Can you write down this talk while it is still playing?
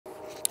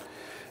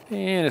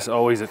And it's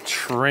always a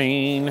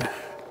train.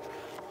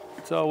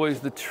 It's always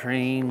the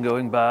train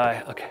going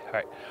by. Okay, all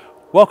right.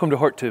 Welcome to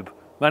HortTube.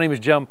 My name is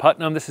John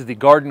Putnam. This is the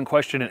garden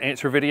question and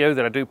answer video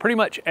that I do pretty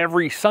much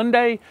every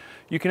Sunday.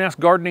 You can ask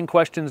gardening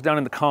questions down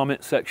in the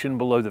comment section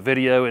below the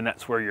video, and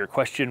that's where your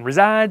question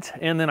resides.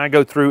 And then I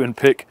go through and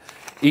pick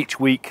each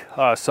week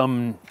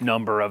some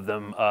number of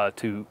them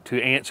to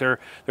answer.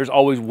 There's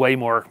always way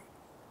more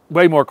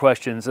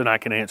questions than I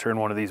can answer in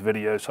one of these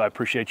videos, so I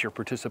appreciate your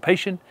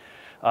participation.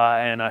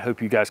 And I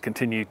hope you guys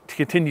continue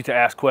to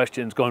ask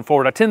questions going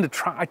forward.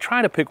 I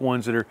try to pick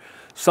ones that are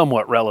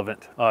somewhat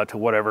relevant to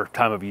whatever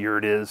time of year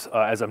it is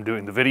as I'm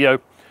doing the video.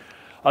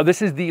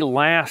 This is the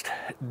last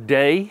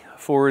day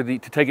to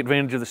take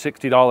advantage of the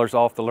 $60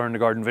 off the Learn to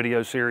Garden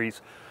video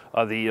series.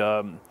 If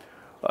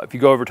you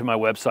go over to my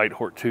website,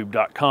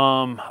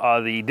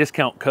 HortTube.com, the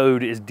discount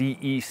code is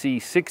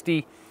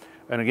DEC60.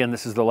 And again,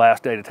 this is the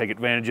last day to take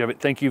advantage of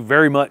it. Thank you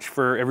very much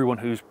for everyone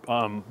who's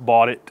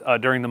bought it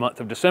during the month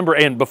of December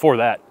and before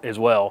that as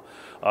well.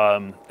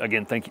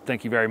 Again,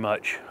 thank you very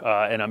much.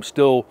 And I'm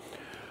still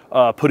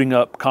putting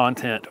up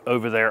content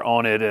over there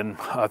on it. And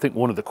I think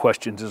one of the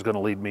questions is going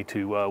to lead me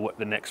to what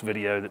the next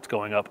video that's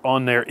going up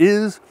on there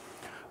is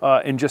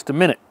in just a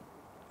minute.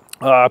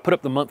 I put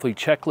up the monthly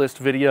checklist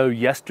video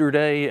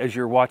yesterday as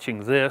you're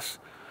watching this.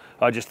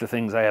 Just the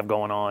things I have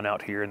going on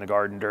out here in the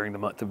garden during the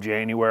month of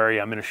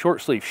January. I'm in a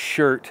short sleeve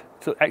shirt.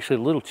 It's actually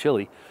a little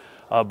chilly,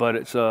 but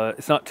it's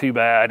not too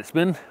bad.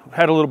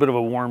 Had a little bit of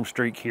a warm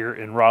streak here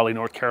in Raleigh,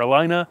 North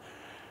Carolina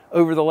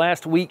over the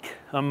last week.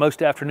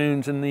 Most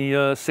afternoons in the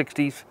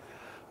 60s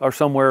or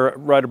somewhere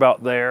right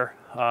about there.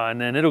 And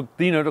then it'll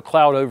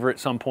cloud over at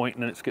some point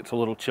and then it gets a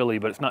little chilly,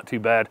 but it's not too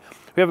bad.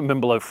 We haven't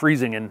been below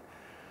freezing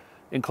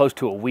in close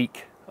to a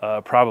week,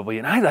 probably.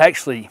 And I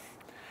actually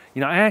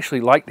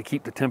like to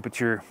keep the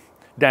temperature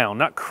down,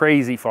 not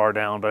crazy far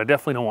down, but I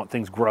definitely don't want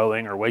things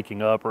growing or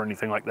waking up or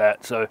anything like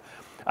that. So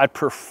I'd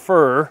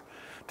prefer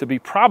to be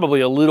probably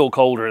a little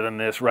colder than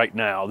this right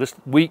now. This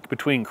week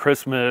between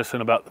Christmas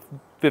and about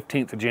the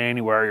 15th of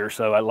January or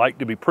so, I like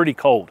to be pretty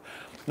cold.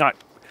 Not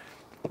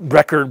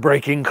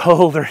record-breaking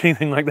cold or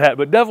anything like that,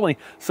 but definitely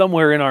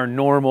somewhere in our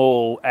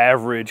normal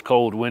average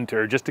cold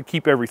winter, just to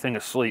keep everything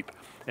asleep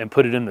and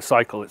put it in the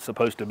cycle it's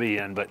supposed to be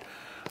in. But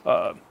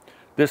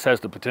this has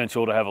the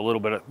potential to have a little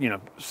bit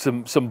of,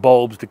 some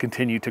bulbs to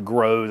continue to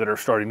grow that are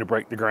starting to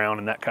break the ground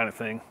and that kind of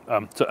thing.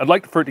 So I'd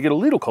like for it to get a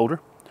little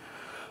colder.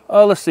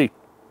 Let's see.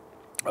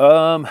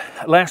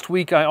 Last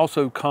week I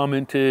also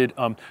commented,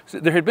 so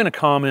there had been a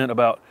comment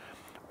about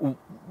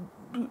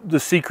the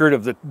secret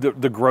of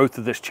the growth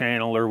of this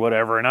channel or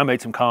whatever, and I made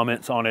some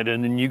comments on it,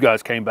 and then you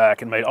guys came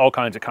back and made all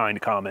kinds of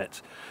kind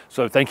comments.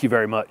 So thank you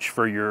very much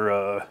for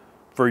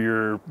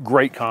your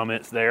great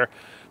comments there.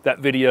 That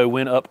video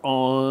went up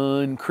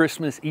on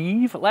Christmas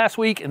Eve last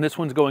week, and this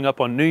one's going up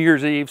on New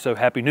Year's Eve. So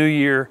Happy New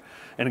Year,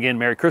 and again,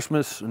 Merry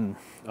Christmas, and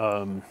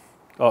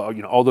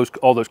all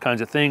those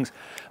kinds of things.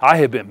 I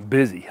have been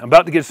busy. I'm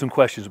about to get some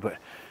questions, but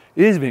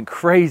it has been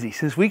crazy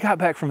since we got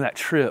back from that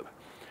trip.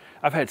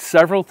 I've had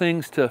several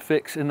things to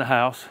fix in the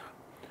house.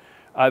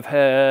 I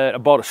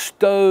bought a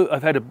stove.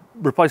 I've had to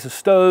replace a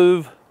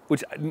stove,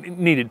 which I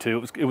needed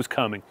to. It was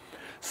coming.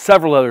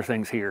 Several other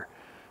things here.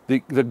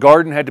 The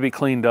garden had to be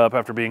cleaned up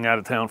after being out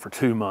of town for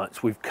 2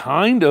 months. We've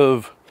kind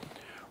of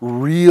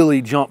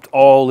really jumped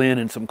all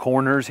in some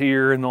corners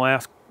here in the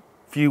last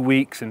few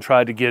weeks and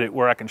tried to get it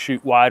where I can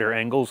shoot wider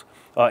angles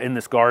in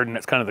this garden.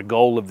 That's kind of the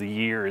goal of the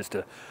year, is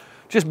to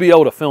just be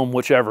able to film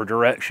whichever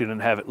direction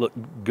and have it look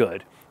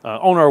good.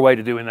 On our way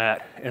to doing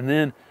that. And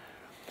then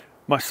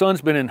my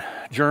son's been in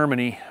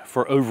Germany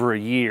for over a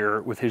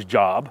year with his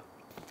job,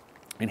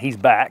 and he's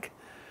back.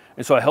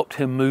 And so I helped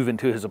him move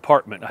into his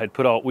apartment.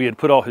 We had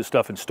put all his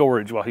stuff in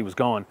storage while he was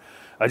gone.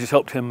 I just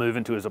helped him move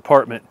into his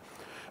apartment.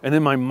 And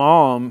then my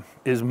mom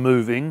is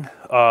moving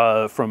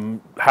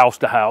from house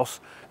to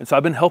house. And so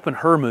I've been helping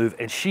her move,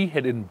 and she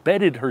had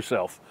embedded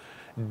herself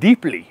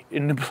deeply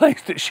in the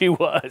place that she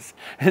was.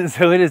 And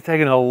so it has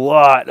taken a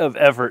lot of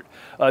effort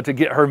to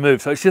get her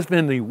moved. So it's just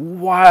been the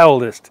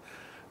wildest,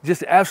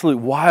 just absolute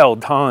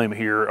wild time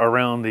here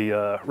around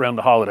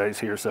the holidays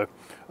here. So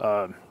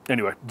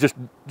anyway,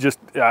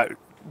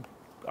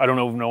 I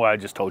don't know why I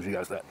just told you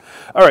guys that.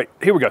 All right,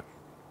 here we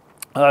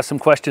go. Some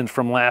questions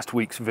from last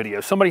week's video.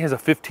 Somebody has a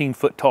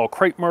 15-foot tall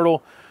crepe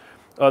myrtle.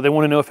 They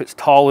want to know if it's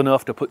tall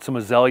enough to put some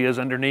azaleas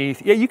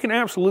underneath. Yeah, you can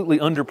absolutely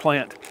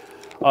underplant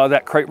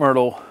that crepe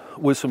myrtle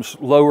with some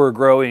lower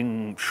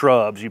growing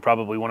shrubs. You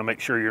probably want to make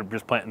sure you're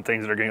just planting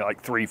things that are going to get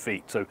like 3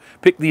 feet. So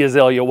pick the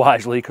azalea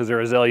wisely, because there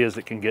are azaleas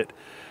that can get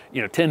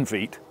 10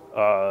 feet.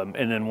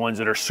 And then ones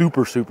that are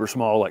super, super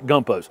small like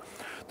gumpos.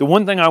 The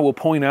one thing I will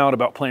point out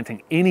about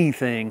planting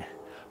anything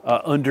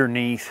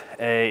underneath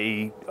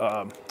a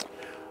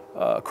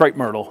crepe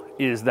myrtle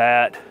is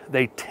that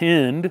they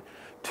tend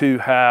to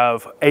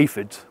have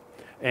aphids,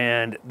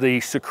 and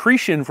the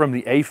secretion from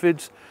the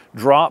aphids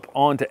drop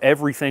onto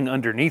everything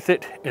underneath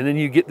it, and then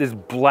you get this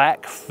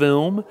black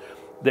film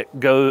that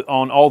go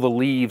on all the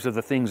leaves of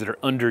the things that are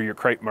under your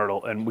crepe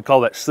myrtle, and we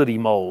call that sooty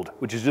mold,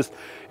 which is just,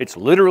 it's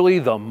literally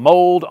the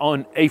mold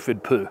on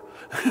aphid poo.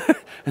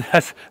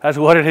 that's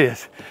what it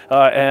is.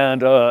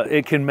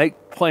 It can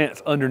make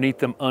plants underneath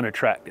them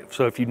unattractive.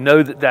 So if you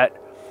know that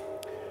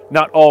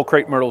not all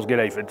crepe myrtles get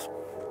aphids,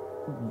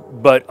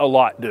 but a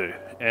lot do.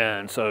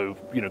 And so,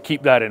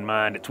 keep that in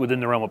mind. It's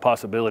within the realm of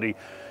possibility.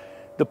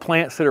 The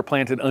plants that are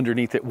planted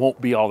underneath it won't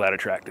be all that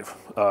attractive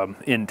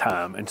in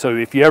time. And so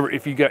if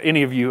you got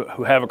any of you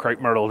who have a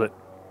crepe myrtle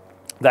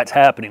that's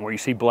happening, where you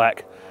see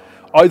black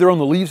either on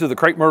the leaves of the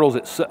crepe myrtles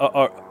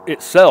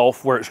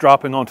itself, where it's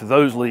dropping onto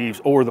those leaves,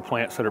 or the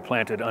plants that are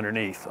planted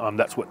underneath,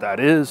 that's what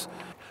that is.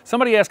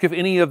 Somebody asked if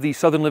any of the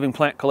Southern Living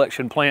Plant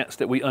Collection plants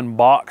that we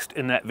unboxed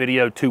in that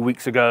video 2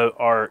 weeks ago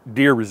are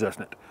deer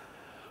resistant.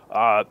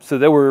 So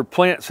there were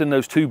plants in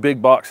those 2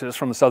 big boxes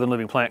from the Southern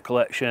Living Plant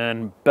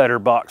Collection, better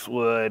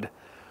boxwood.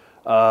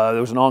 There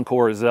was an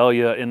Encore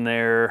azalea in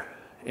there,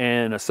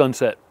 and a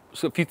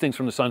few things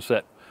from the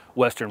Sunset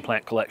Western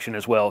Plant Collection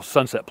as well,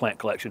 Sunset Plant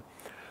Collection.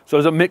 So it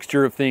was a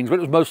mixture of things, but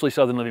it was mostly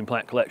Southern Living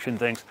Plant Collection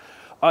things.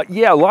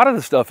 Yeah, a lot of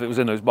the stuff that was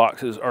in those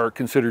boxes are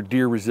considered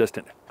deer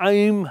resistant.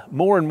 I'm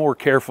more and more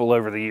careful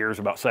over the years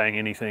about saying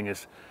anything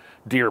is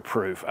deer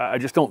proof. I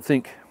just don't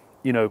think,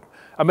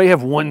 I may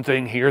have one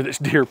thing here that's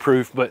deer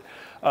proof, but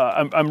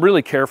I'm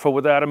really careful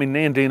with that. I mean,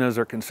 nandinas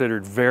are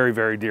considered very,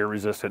 very deer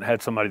resistant. I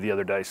had somebody the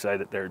other day say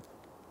that their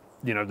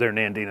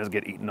nandinas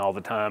get eaten all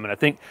the time. And I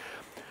think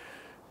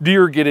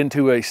deer get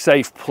into a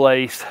safe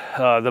place.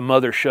 The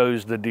mother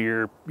shows the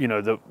deer,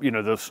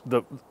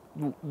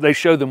 they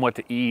show them what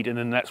to eat, and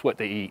then that's what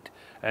they eat.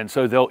 And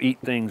so they'll eat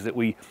things that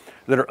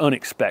are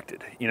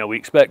unexpected. We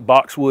expect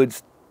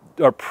boxwoods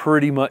are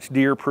pretty much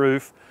deer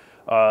proof.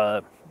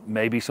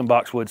 Maybe some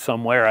boxwood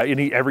somewhere.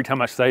 Every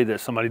time I say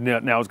this, somebody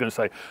now is going to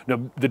say,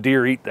 no, the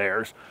deer eat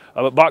theirs.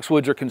 But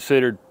boxwoods are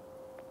considered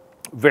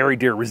very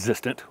deer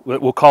resistant.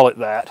 We'll call it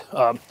that.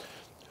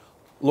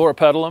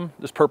 Loropetalum,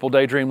 this purple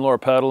daydream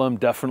loropetalum,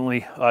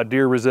 definitely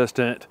deer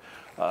resistant.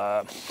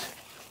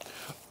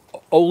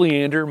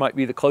 Oleander might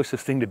be the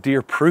closest thing to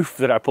deer proof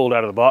that I pulled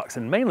out of the box,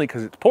 and mainly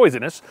because it's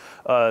poisonous.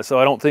 So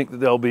I don't think that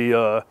they'll be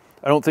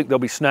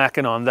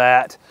snacking on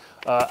that.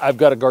 I've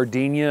got a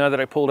gardenia that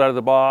I pulled out of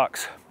the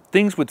box.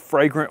 Things with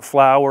fragrant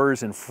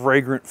flowers and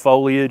fragrant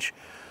foliage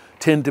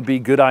tend to be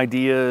good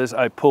ideas.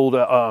 I pulled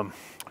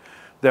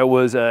there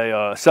was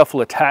a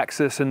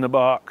Cephalotaxis in the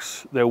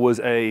box. There was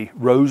a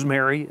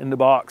rosemary in the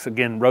box.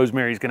 Again,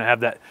 rosemary is going to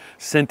have that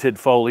scented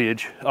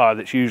foliage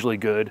that's usually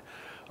good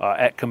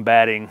at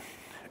combating,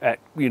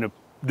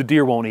 the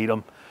deer won't eat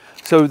them.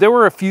 So there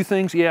were a few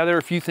things, there are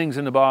a few things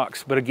in the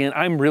box, but again,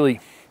 I'm really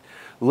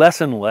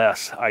less and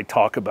less I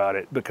talk about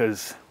it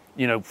because,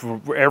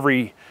 for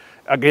every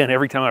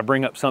time I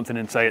bring up something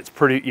and say it's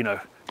pretty,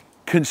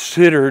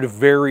 considered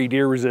very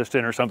deer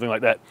resistant or something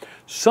like that,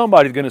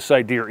 somebody's going to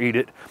say deer eat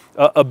it.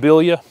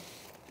 Abelia,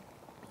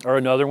 or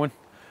another one,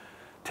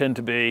 tend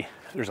to be,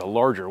 there's a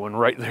larger one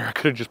right there. I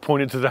could have just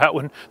pointed to that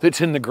one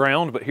that's in the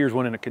ground, but here's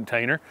one in a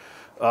container.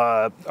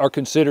 Are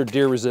considered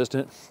deer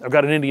resistant. I've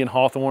got an Indian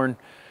hawthorn.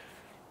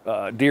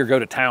 Deer go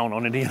to town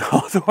on Indian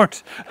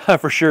hawthorns.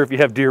 For sure, if you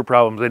have deer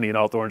problems, Indian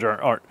hawthorns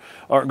aren't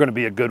going to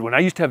be a good one. I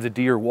used to have the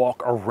deer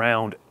walk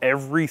around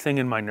everything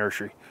in my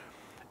nursery.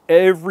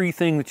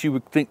 Everything that you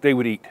would think they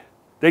would eat.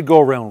 They'd go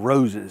around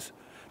roses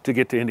to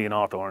get to Indian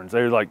hawthorns.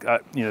 They're like,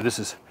 this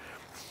is,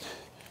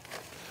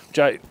 which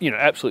I,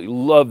 absolutely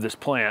love this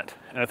plant.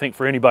 And I think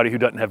for anybody who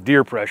doesn't have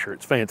deer pressure,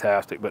 it's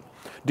fantastic, but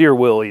deer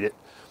will eat it.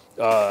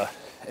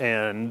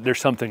 And there's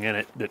something in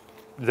it that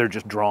they're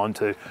just drawn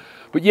to.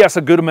 But yes,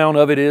 a good amount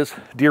of it is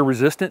deer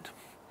resistant.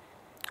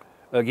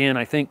 Again,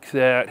 I think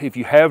that if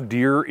you have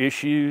deer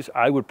issues,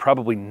 I would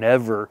probably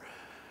never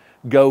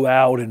go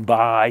out and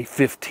buy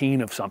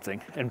 15 of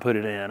something and put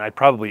it in. I'd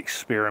probably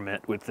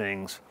experiment with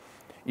things,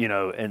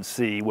 and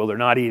see, well, they're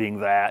not eating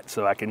that,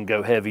 so I can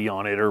go heavy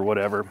on it or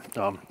whatever.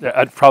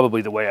 That's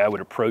probably the way I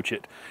would approach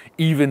it,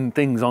 even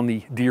things on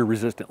the deer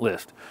resistant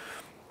list.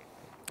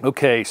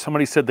 Okay,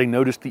 somebody said they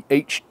noticed the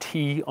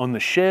HT on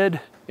the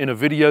shed in a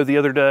video the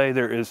other day.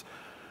 There is,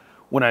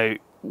 when I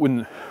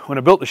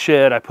built the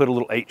shed, I put a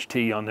little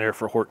HT on there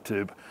for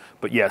HortTube.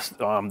 But yes,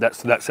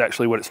 that's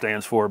actually what it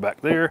stands for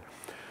back there.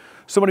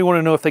 Somebody wanted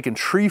to know if they can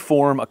tree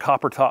form a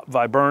copper top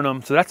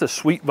viburnum. So that's a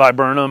sweet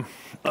viburnum.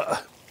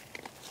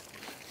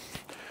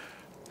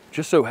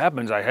 Just so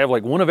happens I have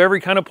like one of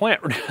every kind of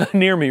plant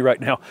near me right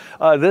now.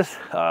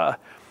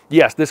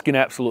 Yes, this can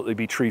absolutely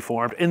be tree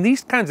formed. And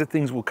these kinds of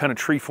things will kind of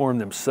tree form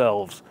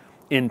themselves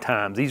in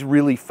time. These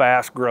really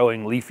fast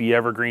growing leafy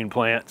evergreen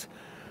plants,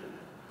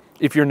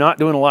 if you're not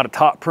doing a lot of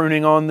top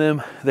pruning on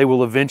them, they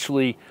will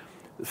eventually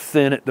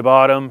thin at the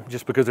bottom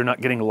just because they're not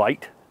getting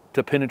light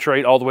to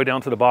penetrate all the way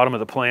down to the bottom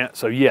of the plant.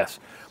 So yes,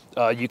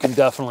 you can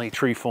definitely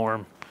tree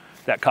form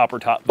that copper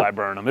top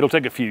viburnum. It'll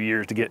take a few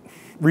years to get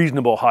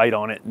reasonable height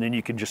on it, and then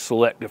you can just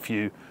select a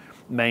few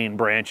main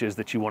branches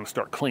that you want to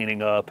start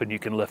cleaning up, and you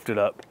can lift it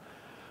up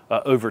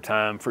over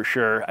time for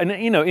sure. And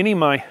any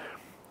of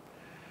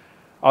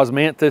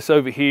osmanthus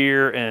over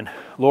here and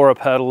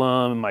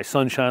loropetalum and my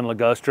sunshine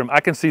ligustrum.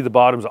 I can see the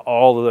bottoms of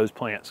all of those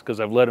plants because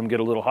I've let them get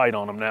a little height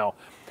on them now,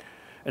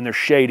 and they're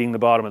shading the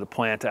bottom of the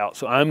plant out.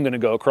 So I'm going to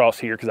go across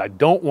here because I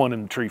don't want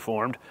them tree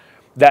formed,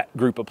 that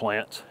group of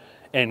plants,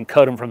 and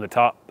cut them from the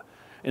top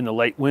in the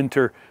late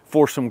winter,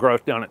 force some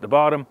growth down at the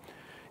bottom.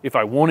 If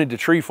I wanted to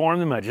tree form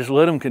them, I just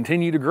let them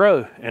continue to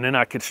grow, and then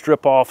I could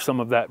strip off some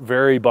of that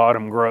very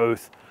bottom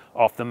growth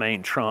off the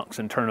main trunks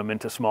and turn them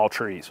into small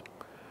trees.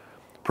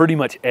 Pretty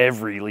much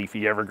every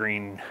leafy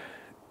evergreen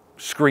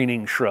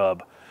screening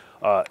shrub,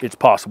 it's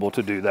possible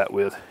to do that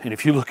with. And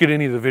if you look at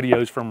any of the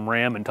videos from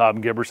Ram and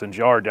Tom Giberson's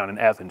yard down in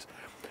Athens,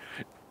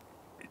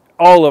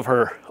 all of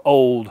her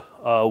old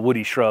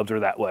woody shrubs are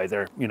that way.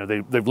 They're, you know,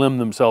 they've limbed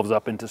themselves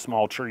up into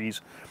small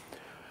trees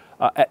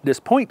at this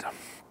point.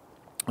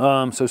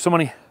 So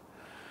somebody,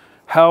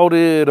 how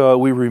did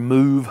we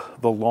remove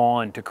the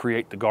lawn to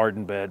create the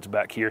garden beds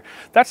back here?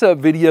 That's a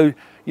video,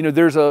 you know,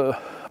 there's a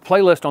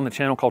playlist on the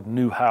channel called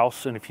New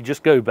House, and if you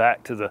just go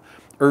back to the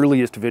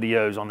earliest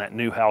videos on that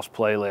New House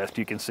playlist,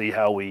 you can see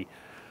how we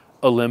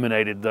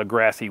eliminated the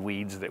grassy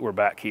weeds that were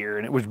back here.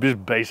 And it was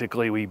just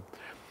basically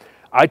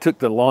I took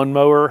the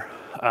lawnmower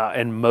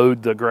and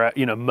mowed the grass,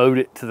 you know, mowed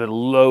it to the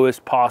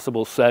lowest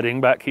possible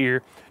setting back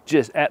here,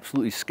 just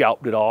absolutely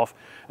scalped it off,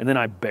 and then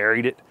I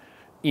buried it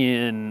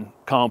in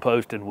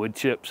compost and wood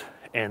chips,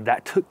 and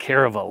that took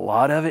care of a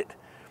lot of it.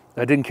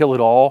 That didn't kill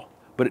it all,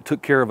 but it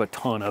took care of a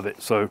ton of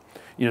it. So,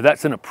 you know,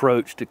 that's an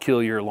approach to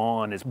kill your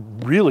lawn, is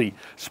really,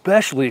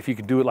 especially if you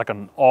could do it like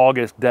an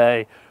August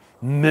day,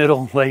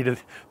 middle of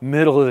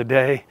the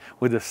day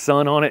with the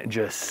sun on it, and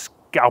just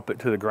scalp it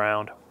to the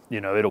ground. You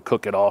know, it'll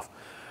cook it off.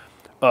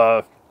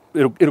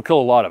 It'll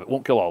kill a lot of it.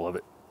 Won't kill all of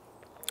it,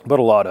 but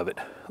a lot of it.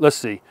 Let's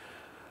see.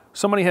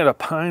 Somebody had a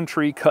pine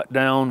tree cut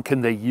down.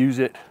 Can they use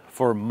it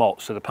for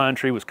mulch? So the pine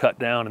tree was cut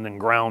down and then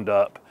ground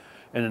up,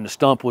 and then the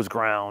stump was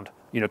ground.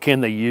 You know,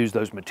 can they use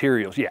those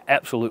materials? Yeah,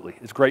 absolutely.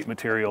 It's great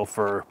material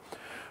for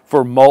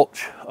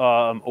mulch,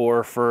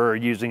 or for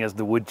using as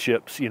the wood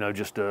chips, you know,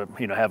 just to,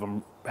 you know,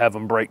 have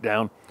them break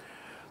down.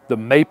 The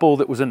maple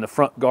that was in the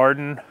front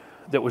garden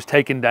that was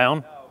taken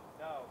down,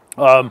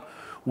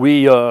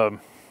 we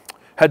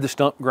had the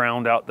stump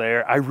ground out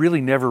there. I really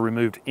never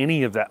removed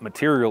any of that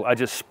material. I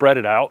just spread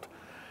it out,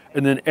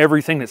 and then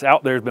everything that's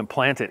out there has been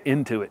planted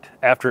into it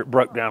after it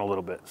broke down a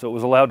little bit. So it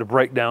was allowed to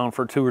break down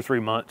for 2 or 3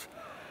 months,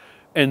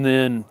 and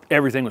then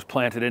everything was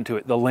planted into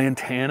it. The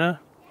lantana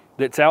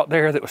that's out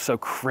there that was so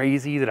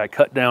crazy that I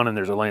cut down, and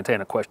there's a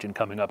lantana question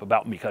coming up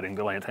about me cutting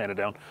the lantana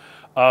down.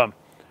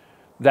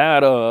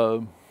 That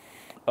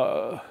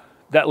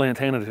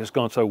lantana has just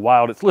gone so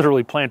wild. It's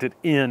literally planted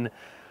in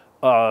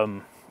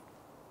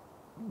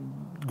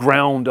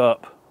ground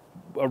up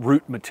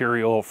root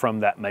material from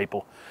that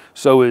maple.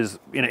 So is,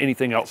 you know,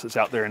 anything else that's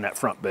out there in that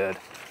front bed,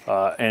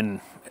 and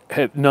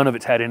none of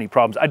it's had any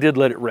problems. I did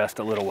let it rest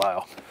a little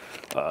while,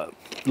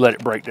 let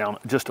it break down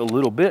just a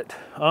little bit.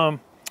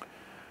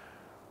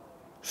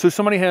 So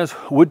somebody has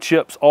wood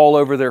chips all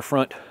over their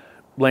front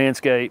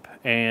landscape,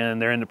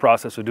 and they're in the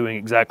process of doing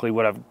exactly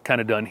what I've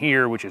kind of done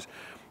here, which is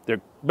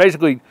they're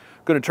basically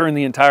going to turn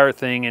the entire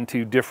thing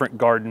into different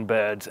garden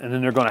beds, and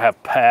then they're going to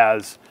have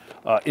paths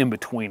in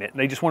between it. And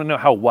they just want to know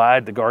how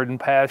wide the garden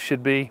paths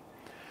should be.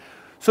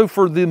 So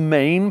for the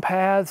main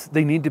paths,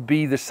 they need to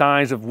be the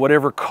size of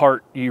whatever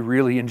cart you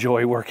really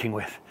enjoy working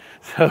with.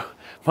 So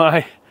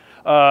my,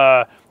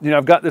 you know,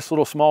 I've got this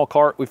little small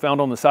cart we found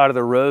on the side of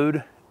the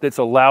road that's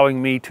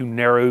allowing me to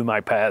narrow my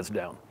paths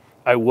down.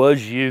 I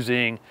was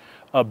using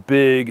a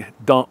big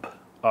dump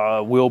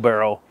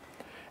wheelbarrow,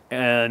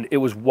 and it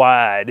was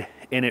wide,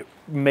 and it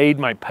made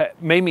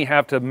me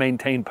have to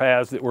maintain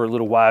paths that were a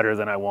little wider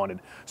than I wanted.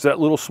 So that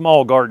little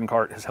small garden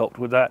cart has helped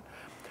with that.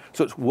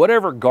 So it's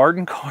whatever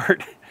garden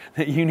cart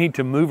that you need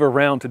to move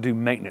around to do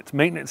maintenance.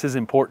 Maintenance is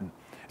important.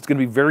 It's going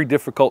to be very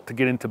difficult to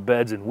get into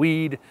beds and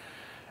weed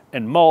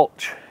and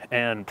mulch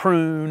and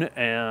prune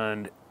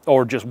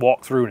or just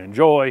walk through and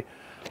enjoy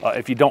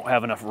if you don't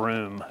have enough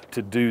room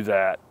to do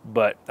that.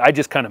 But I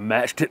just kind of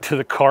matched it to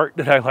the cart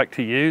that I like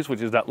to use,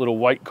 which is that little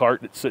white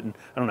cart that's sitting,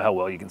 I don't know how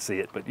well you can see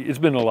it, but it's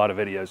been in a lot of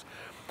videos.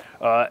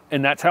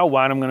 And that's how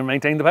wide I'm going to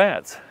maintain the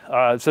paths.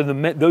 So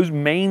those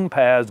main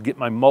paths get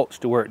my mulch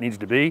to where it needs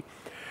to be.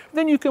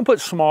 Then you can put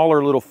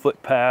smaller little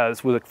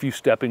footpaths with a few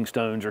stepping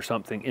stones or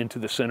something into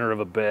the center of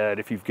a bed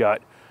if you've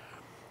got,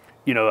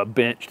 you know, a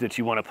bench that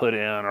you want to put in,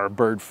 or a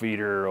bird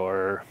feeder,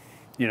 or,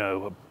 you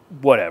know,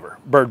 whatever,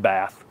 bird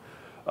bath.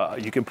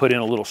 You can put in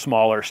a little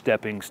smaller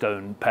stepping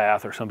stone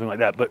path or something like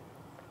that, but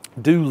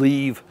do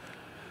leave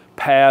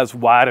paths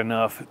wide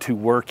enough to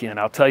work in.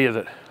 I'll tell you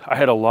that I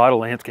had a lot of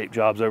landscape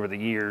jobs over the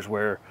years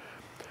where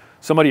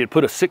somebody had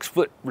put a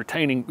 6-foot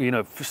retaining,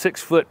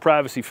 6-foot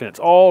privacy fence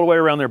all the way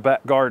around their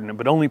back garden,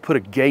 but only put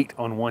a gate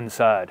on one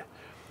side.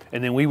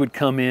 And then we would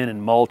come in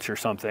and mulch or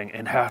something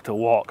and have to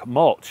walk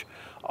mulch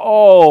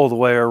all the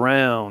way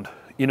around,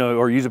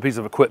 or use a piece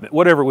of equipment,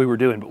 whatever we were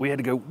doing, but we had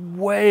to go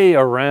way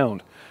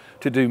around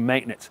to do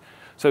maintenance.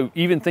 So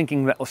even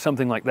thinking that was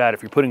something like that,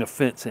 if you're putting a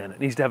fence in, it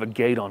needs to have a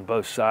gate on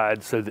both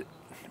sides so that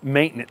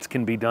maintenance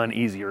can be done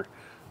easier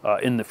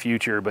in the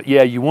future. But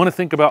yeah, you want to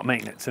think about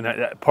maintenance, and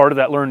part of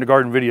that Learn to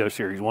Garden video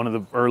series, one of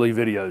the early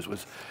videos,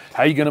 was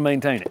how you going to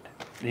maintain it.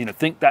 You know,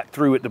 think that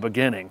through at the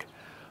beginning,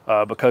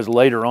 because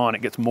later on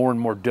it gets more and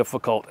more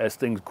difficult as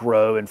things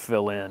grow and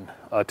fill in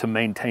to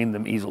maintain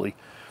them easily.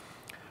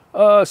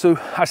 So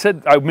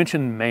I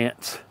mentioned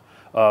Mance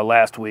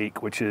last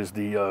week, which is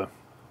a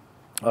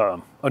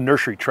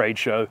nursery trade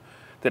show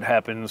that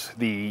happens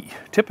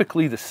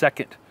typically the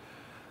second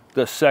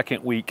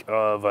week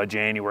of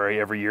January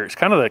every year. It's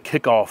kind of the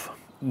kickoff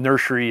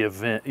nursery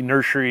event,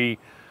 nursery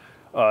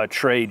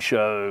trade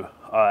show,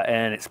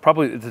 and it's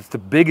the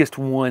biggest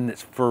one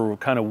that's for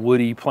kind of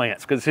woody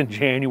plants because it's in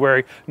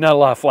January. Not a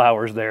lot of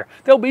flowers there.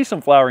 There'll be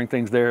some flowering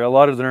things there. A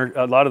lot of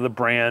the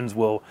brands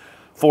will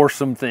force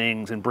some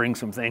things and bring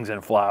some things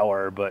in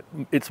flower, but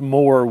it's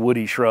more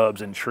woody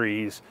shrubs and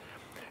trees.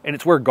 And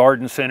it's where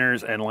garden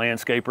centers and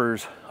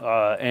landscapers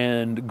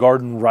and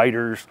garden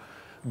writers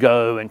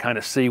go and kind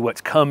of see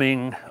what's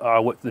coming,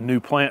 what the new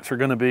plants are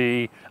going to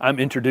be. I'm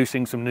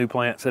introducing some new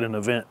plants at an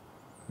event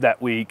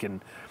that week,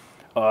 and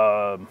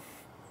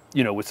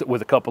you know,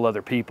 with a couple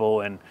other people,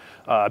 and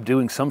I'm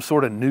doing some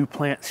sort of new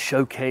plant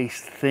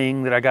showcase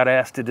thing that I got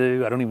asked to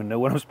do. I don't even know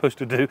what I'm supposed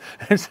to do.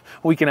 It's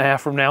a week and a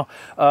half from now.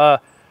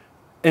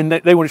 And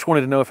they just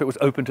wanted to know if it was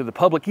open to the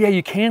public. Yeah,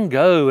 you can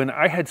go. And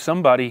I had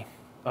somebody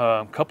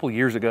a couple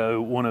years ago,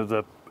 one of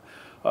the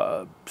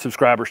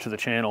subscribers to the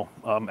channel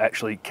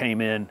actually came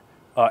in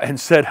and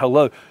said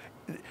hello.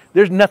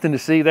 There's nothing to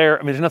see there.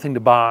 I mean, there's nothing to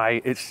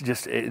buy. It's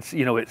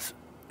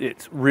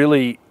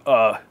really,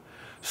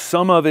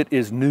 some of it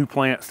is new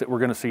plants that we're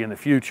going to see in the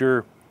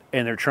future.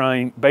 And they're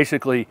trying,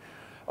 basically,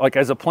 like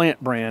as a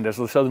plant brand, as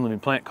the Southern Living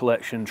Plant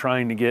Collection,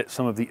 trying to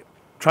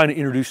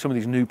introduce some of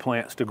these new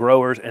plants to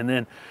growers. And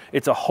then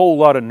it's a whole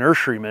lot of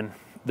nurserymen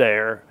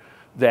there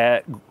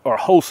that are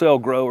wholesale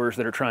growers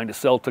that are trying to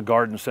sell to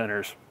garden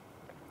centers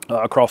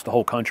across the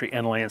whole country,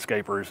 and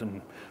landscapers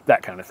and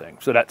that kind of thing.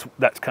 So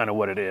that's kind of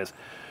what it is.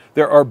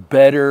 There are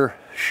better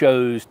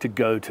shows to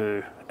go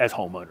to as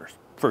homeowners,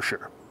 for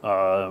sure,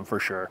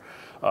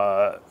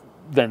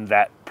 than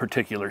that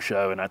particular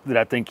show, and that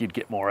I think you'd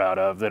get more out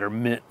of, that are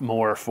meant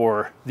more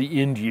for the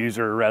end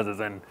user rather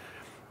than,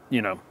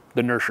 you know,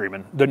 the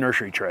nurseryman, the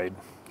nursery trade.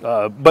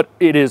 But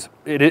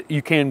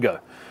you can go.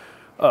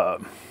 I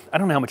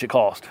don't know how much it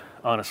cost,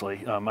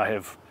 honestly. I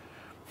have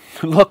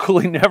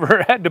luckily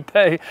never had to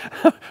pay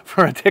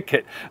for a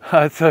ticket.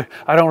 So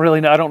I don't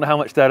really know. I don't know how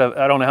much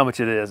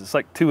it is. It's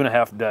like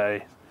 2.5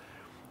 day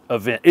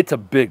event. It's a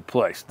big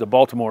place. The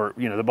Baltimore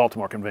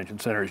Convention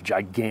Center is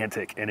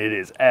gigantic, and it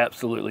is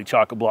absolutely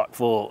chock-a-block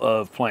full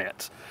of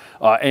plants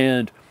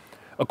and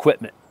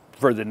equipment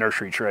for the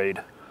nursery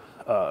trade.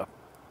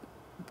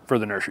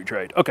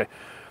 Okay.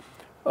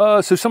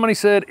 So somebody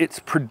said it's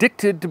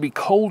predicted to be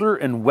colder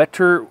and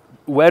wetter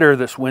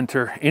this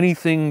winter.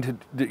 Anything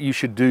that you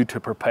should do to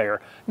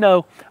prepare?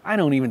 No, I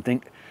don't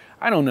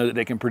know that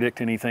they can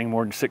predict anything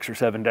more than 6 or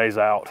 7 days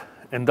out.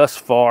 And thus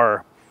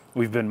far,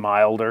 we've been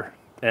milder.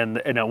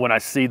 And when I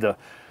see the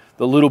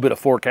little bit of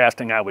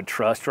forecasting I would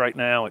trust right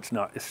now, it's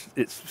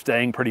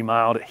staying pretty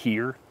mild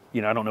here.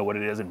 You know, I don't know what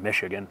it is in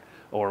Michigan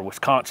or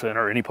Wisconsin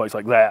or any place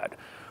like that.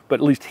 But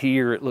at least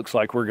here, it looks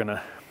like we're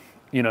gonna,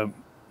 you know,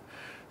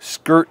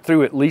 skirt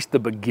through at least the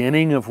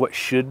beginning of what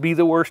should be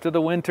the worst of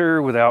the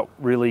winter without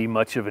really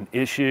much of an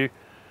issue.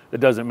 That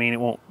doesn't mean it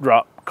won't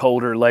drop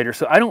colder later.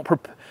 So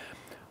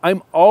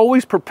I'm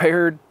always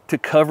prepared to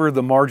cover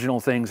the marginal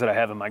things that I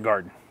have in my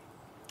garden.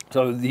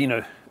 So, you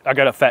know, I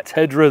got a Fats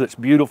hedgerow that's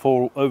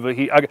beautiful over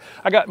here.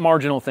 I got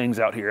marginal things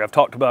out here. I've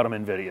talked about them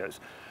in videos.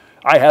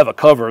 I have a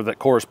cover that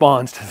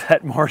corresponds to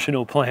that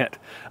marginal plant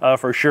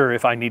for sure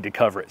if I need to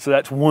cover it. So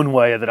that's one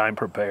way that I'm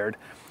prepared.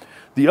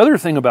 The other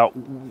thing about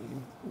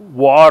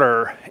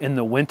water in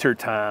the winter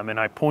time, and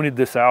I pointed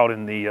this out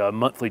in the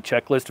monthly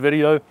checklist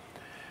video,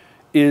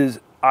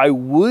 is I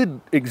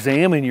would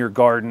examine your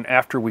garden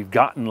after we've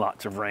gotten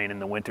lots of rain in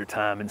the winter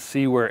time and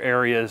see where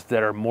areas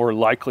that are more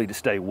likely to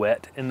stay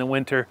wet in the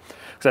winter.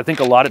 Because I think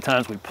a lot of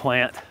times we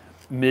plant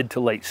mid to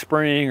late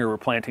spring, or we're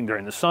planting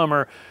during the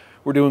summer.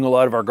 We're doing a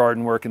lot of our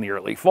garden work in the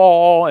early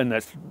fall, and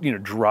that's, you know,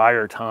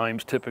 drier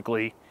times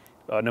typically.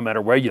 No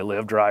matter where you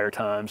live, drier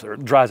times, or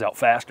it dries out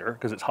faster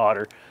because it's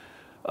hotter.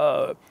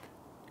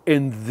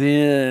 And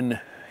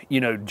then, you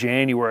know,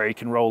 January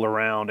can roll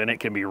around and it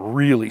can be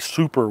really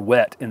super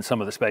wet in some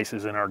of the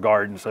spaces in our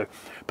garden. So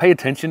pay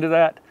attention to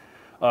that,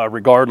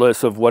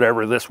 regardless of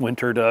whatever this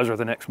winter does or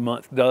the next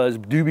month does.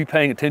 Do be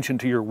paying attention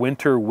to your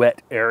winter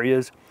wet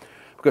areas,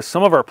 because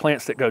some of our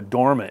plants that go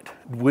dormant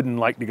wouldn't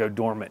like to go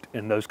dormant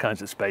in those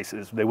kinds of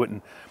spaces. They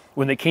wouldn't,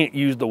 when they can't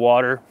use the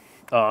water,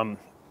 you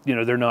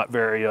know, they're not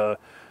very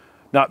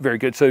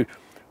good. So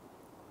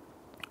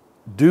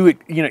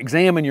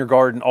examine your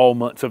garden all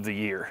months of the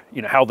year.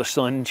 You know, how the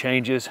sun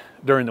changes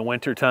during the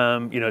winter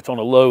time. You know, it's on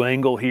a low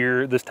angle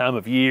here this time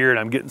of year, and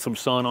I'm getting some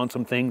sun on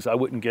some things I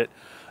wouldn't get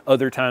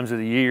other times of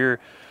the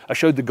year. I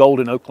showed the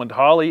golden Oakland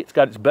holly. It's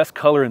got its best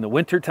color in the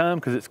winter time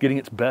because it's getting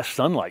its best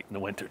sunlight in the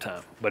winter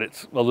time, but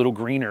it's a little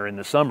greener in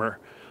the summer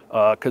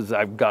because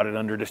I've got it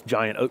under this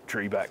giant oak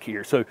tree back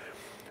here. So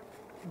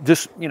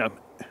just, you know,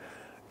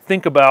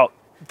 think about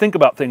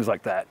things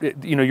like that.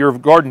 Your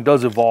garden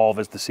does evolve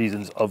as the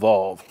seasons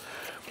evolve.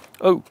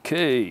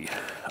 Okay,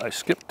 I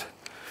skipped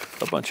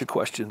a bunch of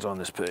questions on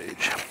this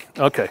page.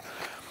 Okay.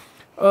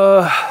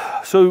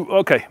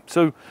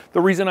 So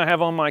the reason I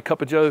have on my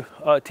Cup of Joe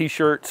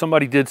t-shirt,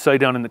 somebody did say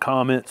down in the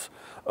comments,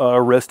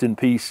 rest in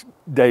peace,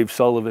 Dave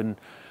Sullivan.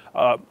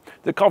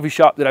 The coffee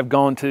shop that I've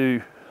gone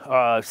to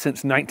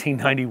since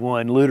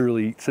 1991,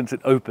 literally since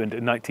it opened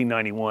in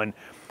 1991,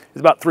 is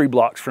about 3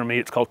 blocks from me.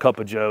 It's called Cup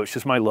of Joe. It's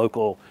just my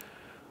local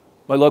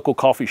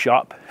coffee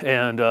shop,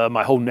 and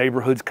my whole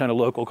neighborhood's kind of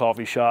local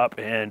coffee shop,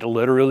 and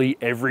literally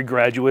every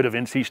graduate of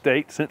NC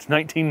State since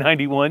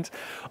 1991's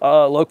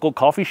local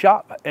coffee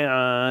shop,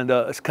 and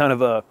it's kind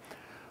of a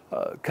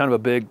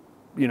big,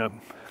 kind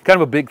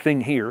of a big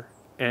thing here.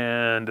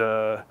 And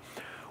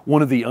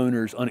one of the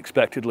owners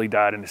unexpectedly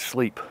died in his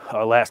sleep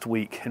last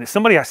week, and it's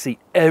somebody I see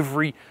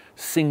every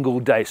single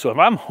day. So if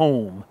I'm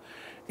home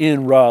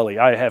in Raleigh,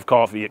 I have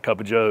coffee at Cup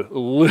of Joe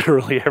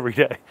literally every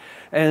day.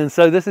 And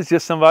so this is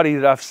just somebody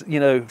that I've,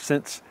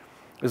 since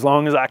as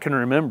long as I can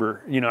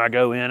remember, I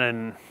go in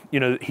and,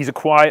 he's a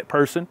quiet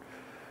person,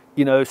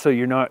 so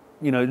you're not,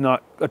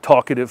 not a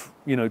talkative,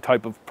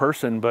 type of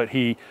person, but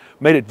he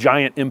made a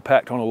giant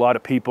impact on a lot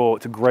of people.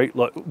 It's a great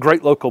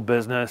local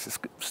business. It's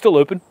still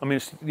open. I mean,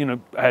 it's,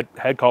 I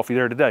had coffee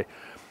there today.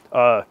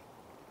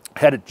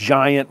 Had a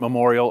giant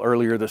memorial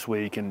earlier this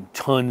week, and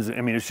tons. I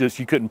mean, it's just,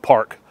 you couldn't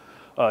park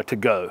to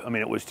go. I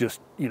mean, it was just,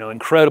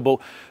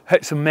 incredible.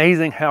 It's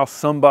amazing how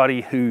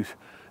somebody who's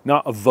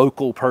not a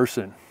vocal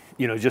person,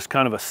 just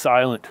kind of a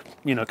silent,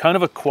 kind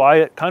of a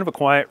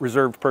quiet,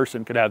 reserved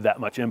person could have that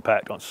much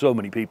impact on so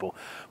many people.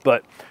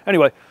 But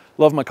anyway,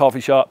 love my coffee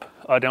shop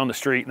down the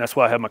street, and that's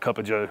why I have my Cup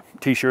of Joe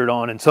t-shirt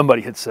on. And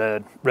somebody had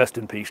said, rest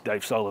in peace,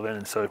 Dave Sullivan.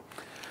 And so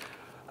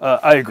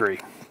I agree.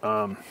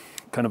 Kind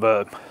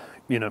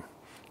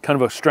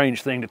of a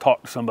strange thing to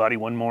talk to somebody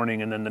one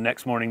morning, and then the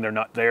next morning they're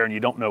not there, and you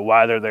don't know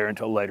why they're there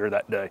until later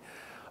that day.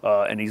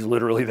 And he's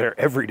literally there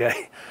every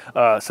day.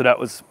 So that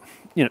was,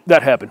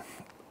 that happened.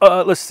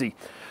 Let's see.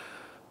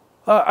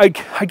 I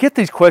get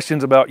these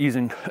questions about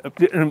using,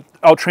 and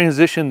I'll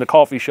transition the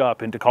coffee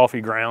shop into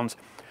coffee grounds.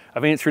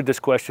 I've answered this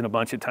question a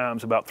bunch of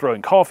times about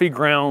throwing coffee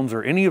grounds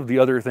or any of the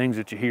other things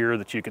that you hear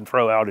that you can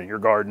throw out in your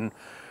garden.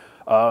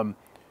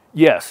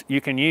 Yes,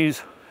 you can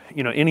use,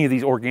 any of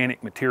these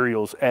organic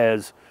materials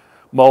as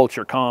mulch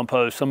or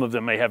compost. Some of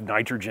them may have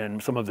nitrogen,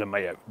 some of them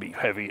may be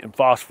heavy in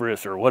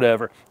phosphorus or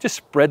whatever. Just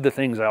spread the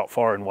things out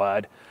far and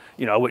wide.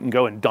 I wouldn't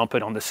go and dump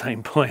it on the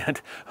same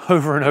plant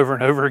over and over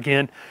and over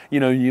again.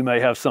 You may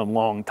have some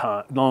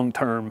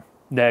long-term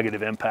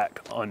negative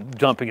impact on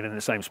dumping it in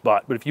the same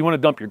spot. But if you want to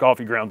dump your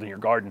coffee grounds in your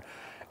garden,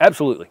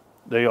 absolutely.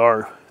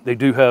 They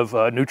do have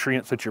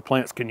nutrients that your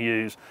plants can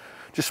use.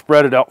 Just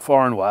spread it out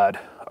far and wide.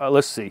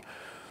 Let's see.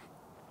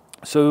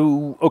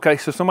 So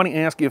somebody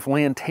asked if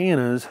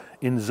lantanas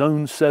in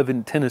Zone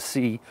 7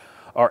 Tennessee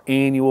are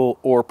annual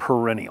or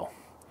perennial.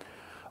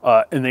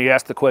 And they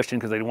asked the question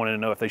because they wanted to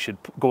know if they should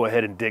go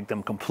ahead and dig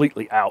them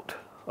completely out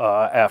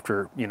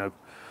after,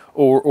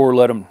 or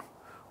let them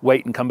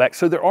wait and come back.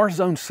 So there are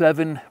Zone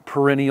 7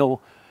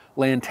 perennial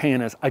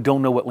lantanas. I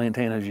don't know what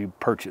lantanas you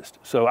purchased.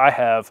 So I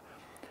have,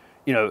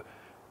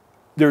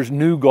 there's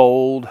New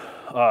Gold,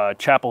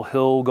 Chapel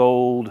Hill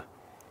Gold,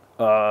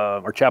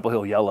 or Chapel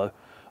Hill Yellow,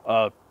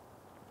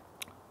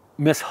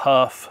 Miss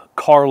Huff,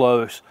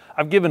 Carlos.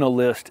 I've given a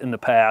list in the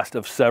past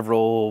of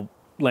several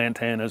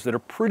lantanas that are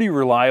pretty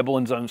reliable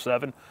in Zone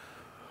 7.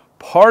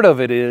 Part of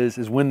it is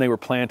when they were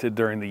planted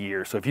during the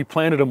year. So if you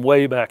planted them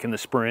way back in the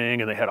spring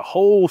and they had a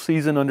whole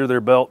season under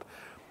their belt,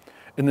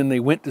 and then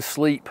they went to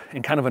sleep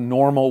in kind of a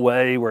normal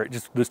way where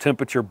the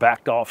temperature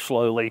backed off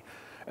slowly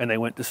and they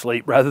went to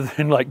sleep rather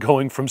than like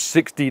going from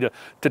 60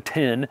 to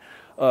 10,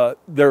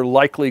 they're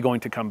likely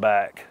going to come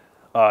back.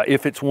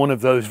 If it's one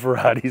of those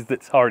varieties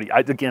that's already,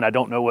 I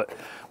don't know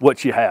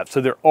what you have.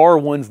 So there are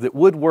ones that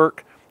would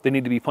work. They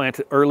need to be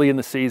planted early in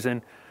the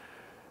season.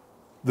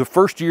 The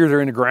first year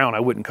they're in the ground, I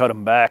wouldn't cut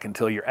them back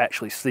until you're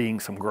actually seeing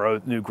some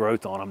new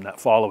growth on them that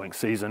following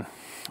season.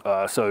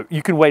 So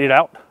you can wait it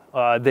out.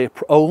 The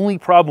only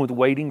problem with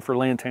waiting for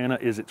lantana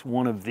is it's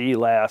one of the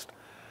last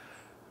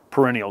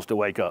perennials to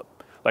wake up.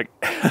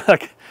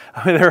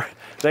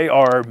 They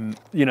are,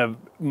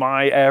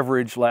 my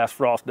average last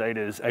frost date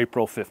is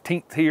April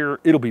 15th here.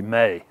 It'll be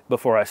May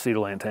before I see the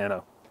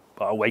lantana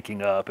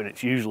waking up, and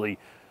it's usually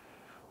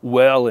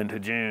well into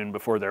June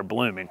before they're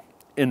blooming.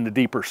 In the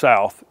deeper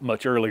south,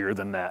 much earlier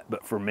than that.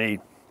 But for me,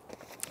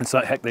 it's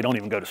not, heck, they don't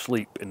even go to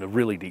sleep in the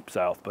really deep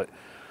south. But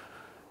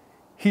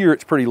here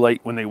it's pretty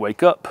late when they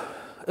wake up.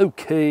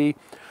 Okay,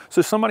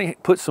 so somebody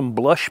put some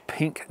blush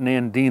pink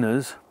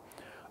nandinas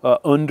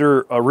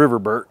under a river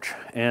birch,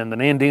 and the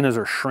nandinas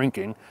are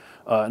shrinking,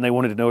 and they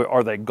wanted to know,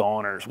 are they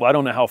goners? Well, I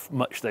don't know how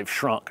much they've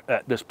shrunk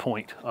at this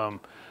point.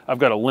 I've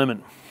got a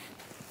lemon.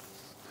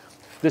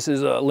 This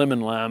is a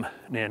lemon lime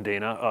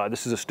nandina.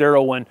 This is a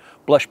sterile one,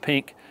 blush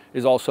pink.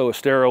 is also a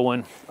sterile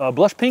one.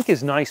 Blush pink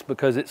is nice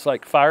because it's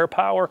like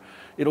firepower.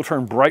 It'll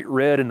turn bright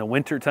red in the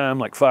wintertime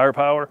like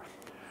firepower.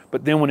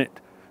 But then when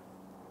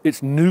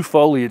its new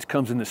foliage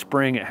comes in the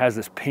spring, it has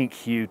this pink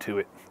hue to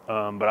it.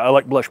 But I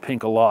like blush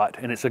pink a lot.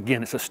 And it's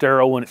a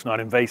sterile one. It's not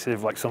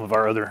invasive like some of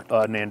our other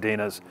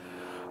Nandinas.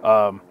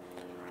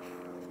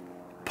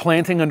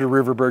 Planting under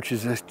river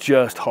birches is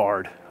just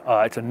hard.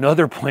 It's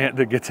another plant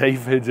that gets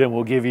aphids and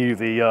will give you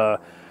the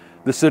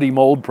sooty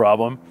mold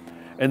problem.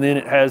 And then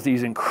it has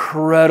these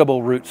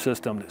incredible root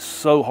systems. It's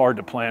so hard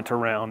to plant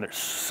around. They're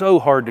so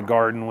hard to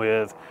garden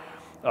with.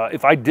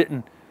 If I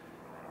didn't,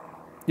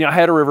 I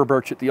had a river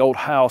birch at the old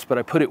house, but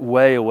I put it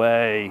way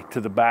away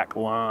to the back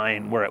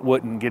line where it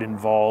wouldn't get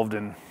involved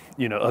in,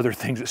 other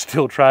things. It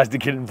still tries to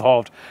get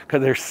involved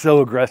because they're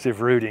so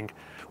aggressive rooting.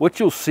 What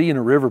you'll see in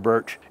a river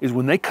birch is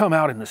when they come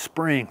out in the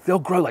spring, they'll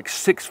grow like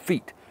 6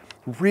 feet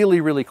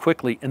really, really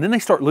quickly, and then they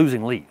start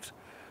losing leaves.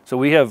 So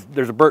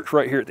there's a birch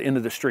right here at the end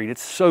of the street.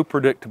 It's so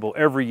predictable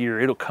every year.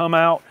 It'll come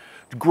out,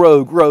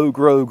 grow, grow,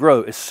 grow,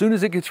 grow. As soon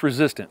as it gets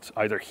resistance,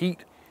 either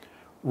heat,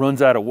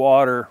 runs out of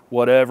water,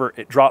 whatever,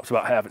 it drops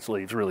about half its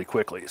leaves really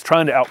quickly. It's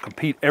trying to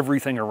outcompete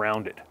everything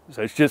around it.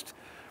 So it's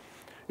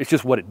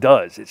just what it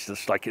does. It's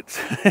just like its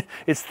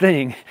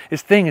thing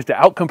is to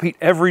outcompete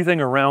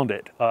everything around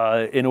it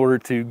in order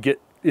to get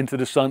into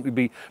the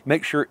sun,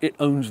 make sure it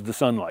owns the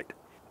sunlight.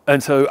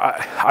 And so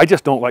I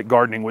just don't like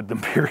gardening with them,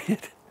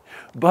 period.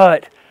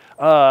 But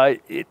I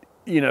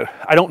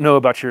don't know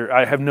about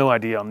I have no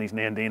idea on these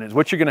Nandinas.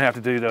 What you're going to have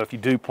to do, though, if you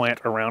do plant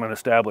around an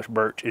established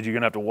birch, is you're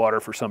going to have to water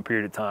for some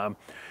period of time.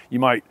 You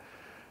might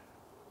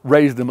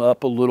raise them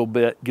up a little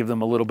bit, give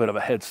them a little bit of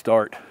a head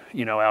start,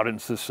 out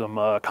into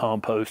some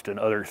compost and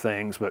other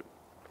things, but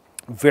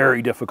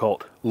very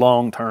difficult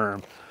long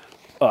term.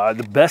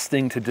 The best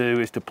thing to do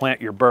is to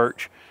plant your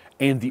birch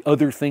and the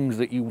other things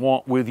that you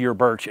want with your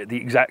birch at the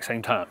exact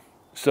same time,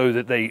 so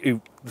that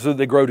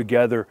they grow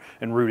together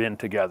and root in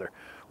together.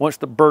 Once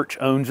the birch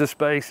owns the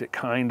space, it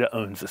kind of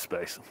owns the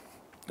space.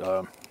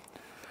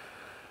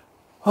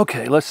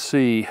 Okay, let's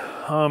see.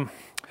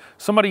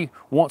 Somebody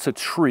wants a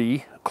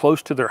tree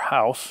close to their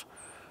house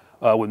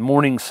with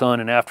morning sun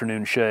and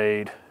afternoon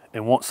shade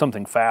and wants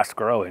something fast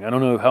growing. I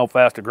don't know how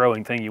fast a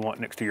growing thing you want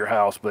next to your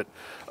house, but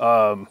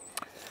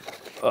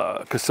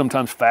because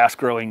sometimes fast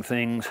growing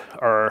things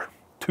are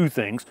two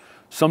things.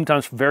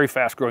 Sometimes very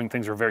fast growing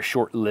things are very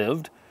short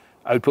lived.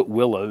 I would put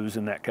willows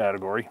in that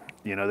category.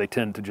 They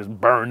tend to just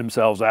burn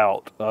themselves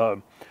out.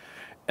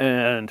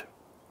 And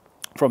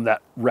from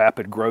that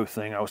rapid growth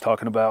thing I was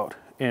talking about.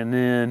 And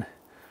then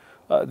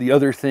the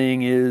other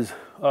thing is,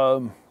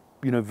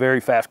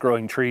 very fast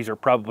growing trees are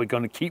probably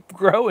going to keep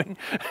growing.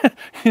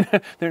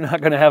 They're not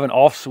going to have an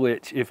off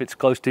switch if it's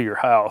close to your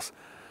house.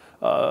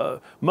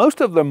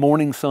 Most of the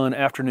morning sun,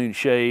 afternoon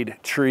shade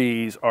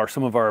trees are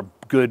some of our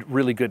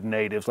really good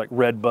natives, like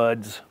red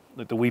buds.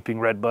 Like the weeping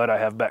red bud I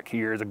have back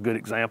here is a good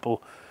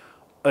example.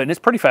 And it's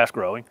pretty fast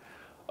growing.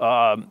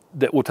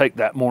 That will take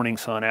that morning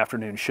sun,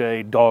 afternoon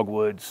shade.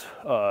 Dogwoods,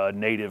 our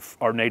native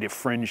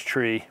fringe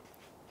tree.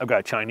 I've got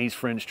a Chinese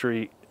fringe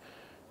tree.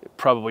 It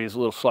probably is a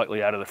little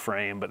slightly out of the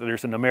frame, but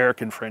there's an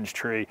American fringe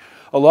tree.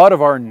 A lot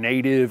of our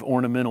native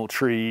ornamental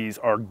trees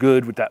are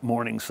good with that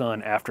morning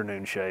sun,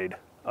 afternoon shade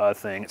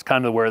thing. It's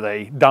kind of where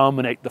they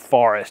dominate the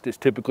forest. It's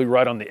typically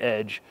right on the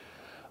edge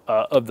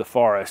of the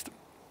forest.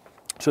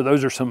 So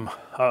those are some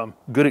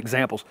good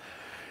examples.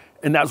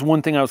 And that's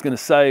one thing I was going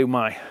to say.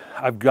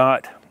 I've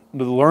got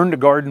the Learn to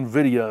Garden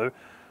video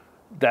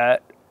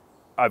that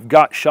I've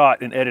got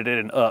shot and edited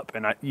and up.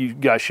 And you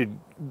guys should,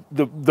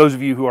 those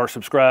of you who are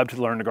subscribed to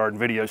the Learn to Garden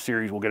video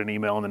series will get an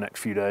email in the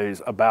next few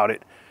days about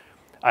it.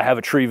 I have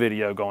a tree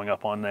video going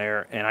up on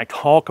there, and I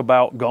talk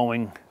about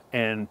going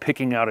and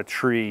picking out a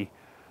tree.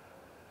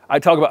 I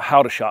talk about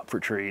how to shop for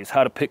trees,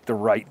 how to pick the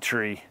right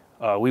tree.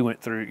 We went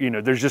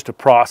through, there's just a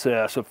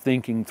process of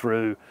thinking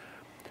through,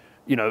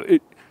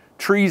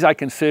 trees I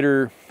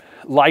consider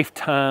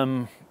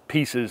lifetime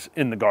pieces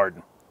in the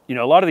garden. A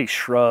lot of these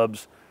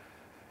shrubs,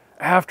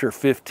 after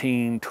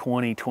 15,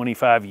 20,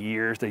 25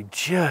 years, they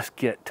just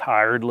get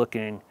tired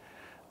looking.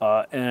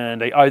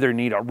 And they either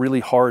need a really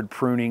hard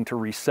pruning to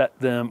reset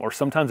them, or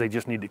sometimes they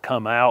just need to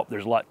come out.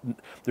 There's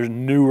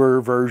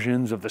newer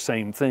versions of the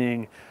same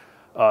thing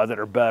that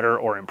are better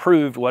or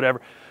improved,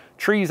 whatever.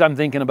 Trees, I'm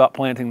thinking about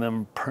planting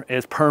them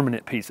as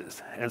permanent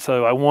pieces. And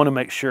so I want to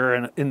make sure,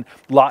 and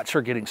lots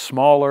are getting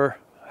smaller,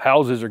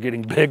 houses are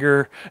getting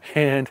bigger,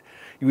 and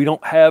we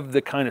don't have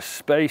the kind of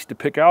space to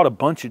pick out a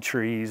bunch of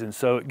trees. And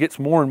so it gets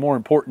more and more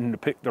important to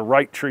pick the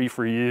right tree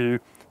for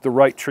you, the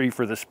right tree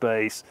for the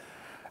space.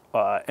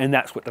 And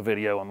that's what the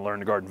video on the Learn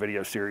to Garden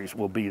video series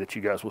will be that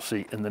you guys will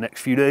see in the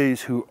next few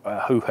days who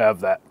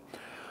have that.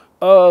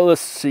 Let's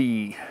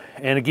see.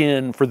 And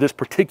again, for this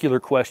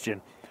particular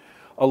question,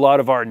 a lot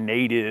of our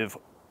native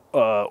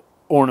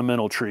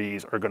ornamental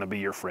trees are going to be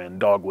your friend.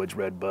 Dogwoods,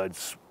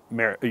 redbuds,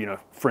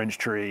 fringe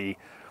tree.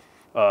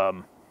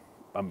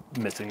 I'm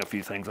missing a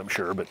few things, I'm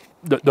sure, but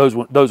those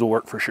will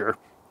work for sure.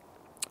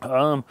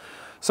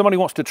 Somebody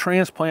wants to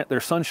transplant their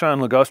sunshine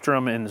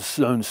ligustrum in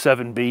zone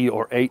 7B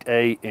or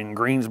 8A in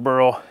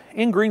Greensboro.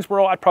 In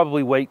Greensboro, I'd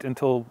probably wait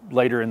until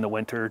later in the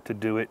winter to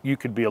do it. You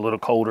could be a little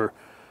colder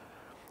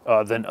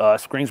than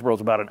us.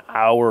 Greensboro's about an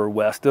hour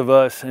west of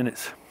us, and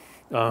it's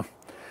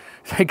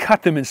they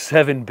got them in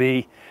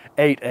 7B,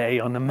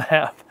 8A on the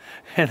map,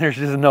 and there's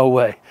just no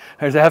way.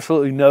 There's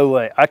absolutely no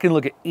way. I can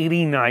look at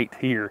any night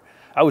here.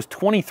 I was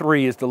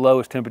 23 is the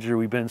lowest temperature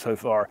we've been so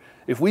far.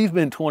 If we've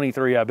been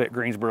 23, I bet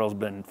Greensboro's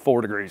been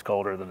 4 degrees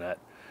colder than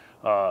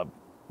that,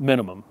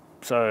 minimum.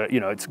 So, you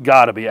know, it's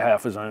got to be a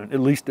half a zone, at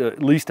least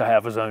a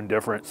half a zone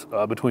difference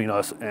between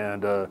us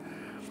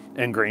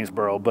and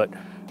Greensboro. But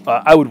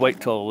I would wait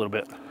till a little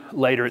bit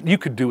later. You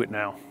could do it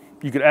now.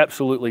 You could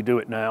absolutely do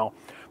it now.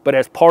 But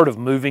as part of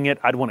moving it,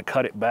 I'd want to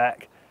cut it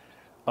back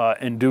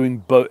and doing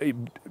both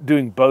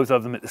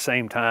of them at the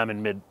same time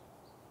in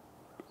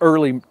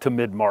early to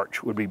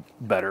mid-March would be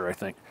better, I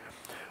think.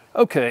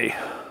 Okay,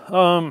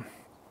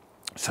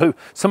 so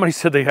somebody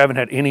said they haven't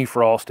had any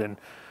frost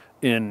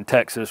in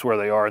Texas where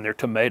they are, and their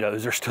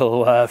tomatoes are still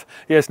alive.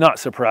 Yeah, it's not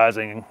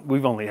surprising.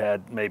 We've only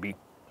had maybe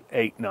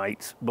 8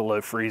 nights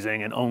below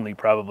freezing, and only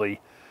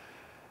probably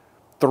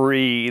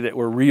 3 that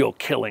were real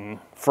killing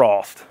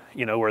frost,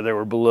 you know, where they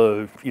were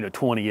below, you know,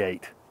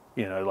 28,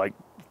 you know, like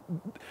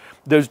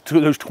those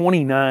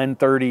 29,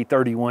 30,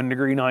 31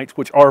 degree nights,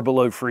 which are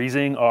below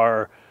freezing,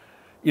 are,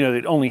 you know,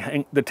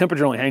 the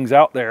temperature only hangs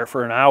out there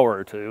for an hour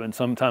or two, and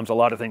sometimes a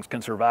lot of things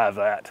can survive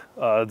that,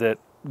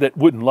 that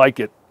wouldn't like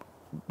it.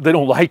 They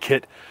don't like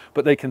it,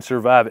 but they can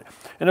survive it.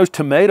 And those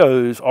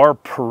tomatoes are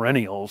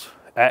perennials,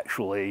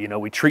 actually. You know,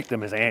 we treat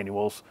them as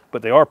annuals,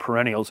 but they are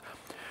perennials.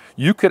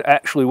 You could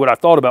actually, what I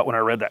thought about when I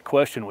read that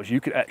question was you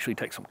could actually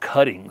take some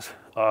cuttings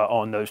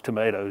on those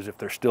tomatoes if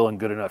they're still in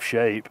good enough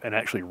shape and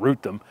actually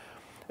root them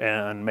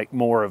and make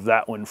more of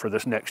that one for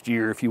this next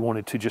year if you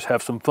wanted to just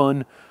have some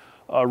fun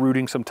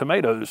rooting some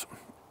tomatoes.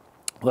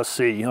 Let's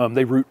see,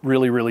 they root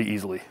really, really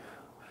easily.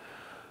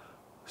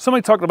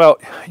 Somebody talked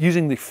about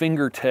using the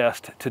finger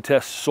test to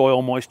test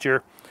soil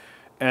moisture.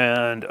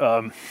 And,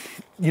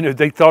 you know,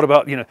 they thought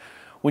about, you know,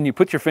 when you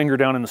put your finger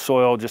down in the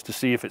soil just to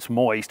see if it's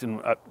moist,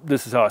 and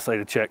this is how I say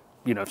to check,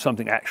 you know, if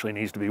something actually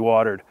needs to be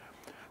watered.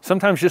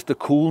 Sometimes just the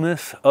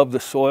coolness of the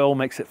soil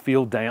makes it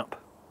feel damp.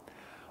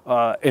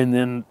 And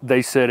then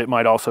they said it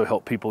might also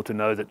help people to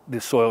know that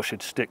the soil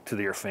should stick to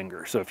your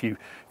finger. So if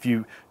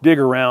you dig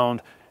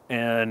around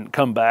and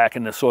come back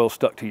and the soil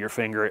stuck to your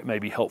finger, it may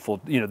be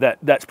helpful. You know,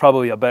 that's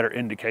probably a better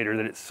indicator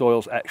that its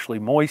soil's actually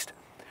moist.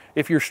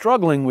 If you're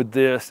struggling with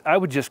this, I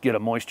would just get a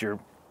moisture,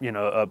 you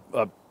know,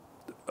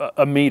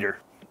 a meter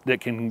that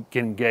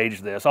can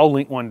gauge this. I'll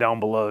link one down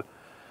below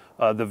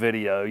the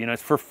video. You know,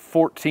 it's for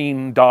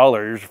 $14,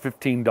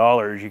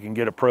 $15. You can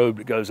get a probe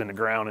that goes in the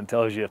ground and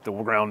tells you if the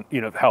ground,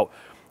 you know, how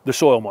the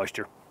soil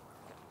moisture.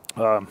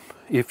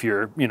 If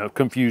you're, you know,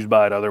 confused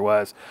by it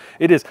otherwise.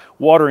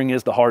 Watering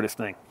is the hardest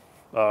thing.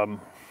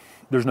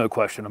 There's no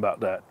question about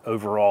that.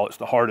 Overall, it's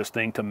the hardest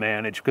thing to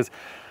manage because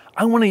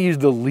I want to use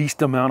the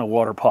least amount of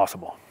water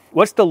possible.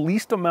 What's the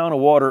least amount of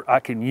water I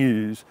can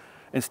use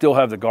and still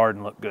have the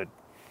garden look good?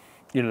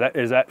 You know, that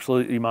is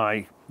absolutely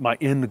my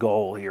end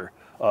goal here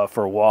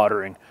for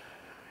watering.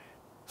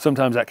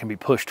 Sometimes that can be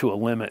pushed to a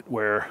limit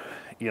where,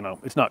 you know,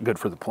 it's not good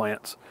for the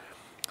plants.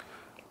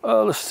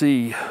 Let's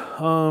see,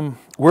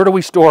 where do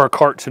we store our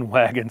carts and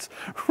wagons?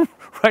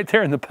 Right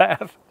there in the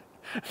path,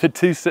 the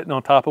two sitting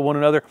on top of one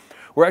another.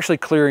 We're actually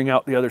clearing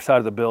out the other side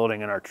of the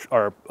building, and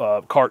our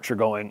carts are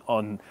going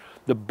on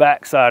the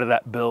back side of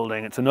that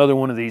building. It's another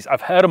one of these.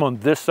 I've had them on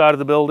this side of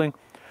the building,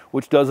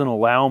 which doesn't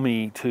allow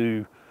me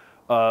to,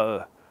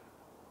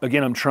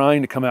 again, I'm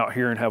trying to come out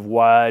here and have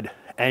wide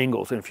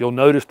angles. And if you'll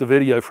notice the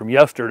video from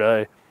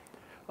yesterday,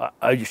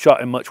 I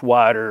shot in much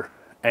wider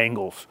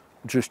angles,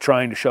 just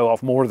trying to show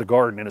off more of the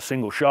garden in a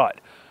single shot.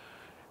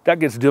 That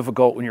gets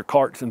difficult when your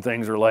carts and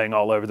things are laying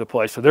all over the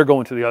place. So they're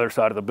going to the other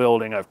side of the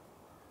building. I'm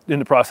in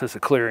the process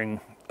of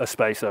clearing a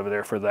space over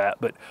there for that.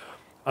 But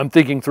I'm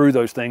thinking through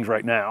those things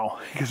right now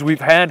because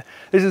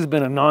this has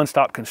been a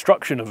nonstop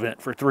construction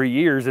event for 3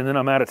 years, and then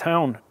I'm out of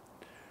town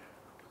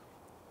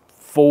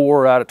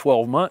 4 out of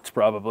 12 months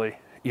probably,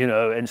 you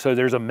know, and so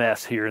there's a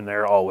mess here and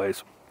there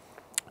always.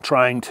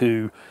 Trying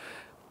to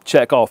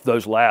check off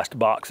those last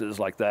boxes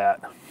like that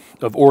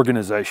of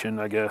organization,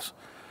 I guess.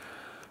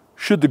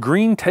 Should the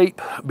green tape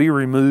be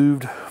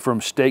removed from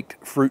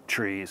staked fruit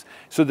trees?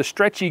 So the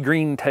stretchy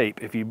green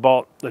tape, if you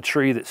bought a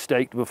tree that's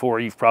staked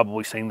before, you've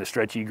probably seen the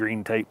stretchy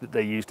green tape that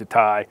they use to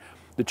tie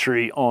the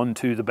tree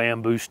onto the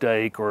bamboo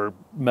stake or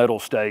metal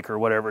stake or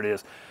whatever it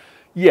is.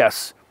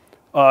 Yes,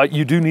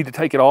 you do need to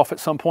take it off at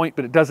some point,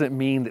 but it doesn't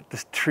mean that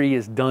this tree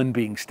is done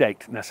being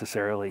staked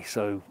necessarily.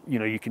 So, you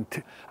know,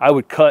 I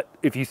would cut,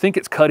 if you think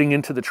it's cutting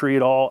into the tree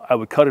at all, I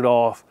would cut it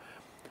off.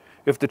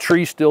 If the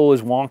tree still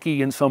is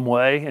wonky in some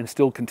way and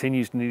still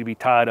continues to need to be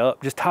tied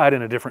up, just tie it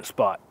in a different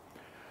spot.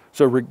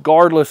 So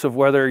regardless of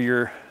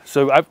whether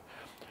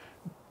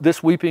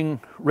this weeping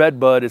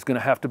redbud is going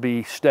to have to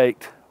be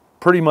staked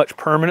pretty much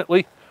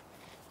permanently.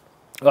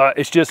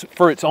 It's just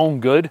for its own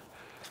good.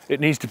 it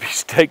needs to be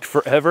staked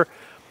forever.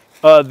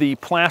 The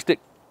plastic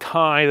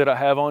tie that I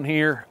have on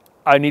here,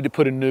 I need to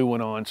put a new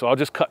one on. So I'll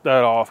just cut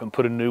that off and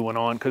put a new one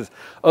on, because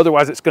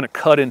otherwise it's going to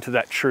cut into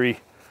that tree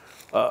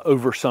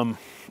over some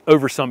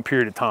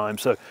period of time.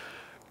 So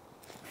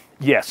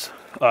yes,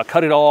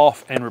 cut it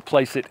off and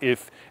replace it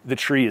if the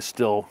tree is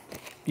still,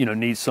 you know,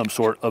 needs some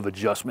sort of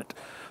adjustment.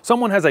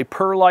 Someone has a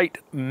perlite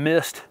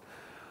mist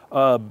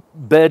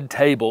bed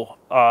table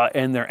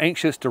and they're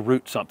anxious to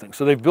root something.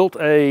 So they've built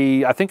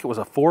a, I think it was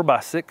a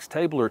 4x6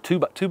 table or a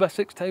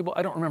 2x6 table.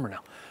 I don't remember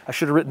now. I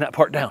should have written that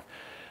part down.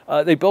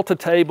 They built a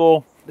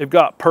table. They've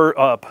got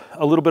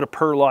a little bit of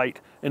perlite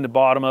in the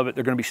bottom of it.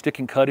 They're going to be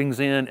sticking cuttings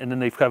in, and then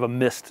they've got a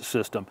mist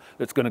system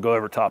that's going to go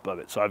over top of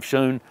it. So I've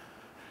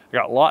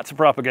got lots of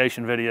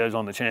propagation videos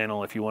on the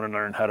channel if you want to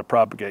learn how to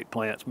propagate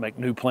plants, make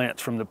new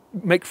plants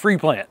make free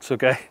plants,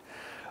 okay?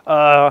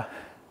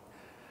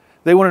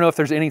 They want to know if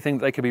there's anything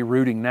they could be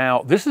rooting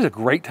now. This is a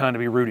great time to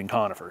be rooting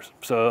conifers.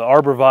 So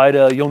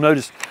arborvitae, you'll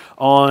notice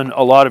on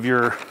a lot of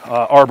your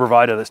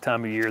arborvitae this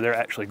time of year, they're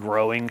actually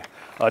growing,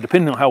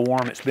 depending on how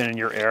warm it's been in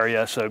your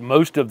area. So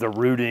most of the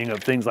rooting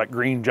of things like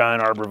green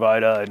giant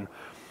arborvitae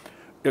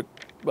and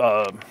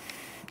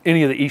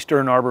any of the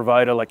eastern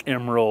arborvitae like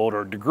emerald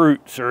or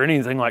degroots or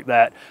anything like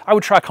that, I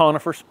would try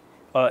conifers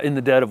in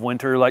the dead of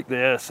winter like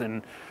this,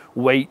 and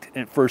wait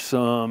for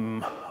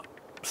some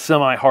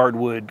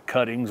semi-hardwood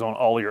cuttings on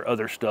all your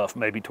other stuff,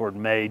 maybe toward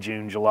May,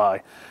 June,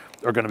 July,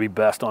 are going to be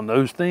best on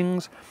those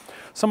things.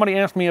 Somebody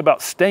asked me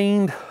about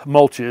stained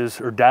mulches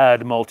or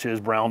dyed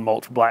mulches, brown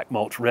mulch, black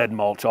mulch, red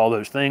mulch, all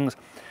those things.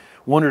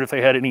 Wondered if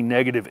they had any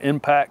negative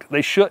impact.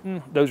 They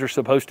shouldn't. Those are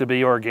supposed to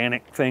be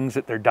organic things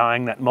that they're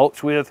dyeing that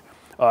mulch with.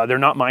 They're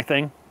not my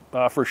thing,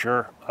 for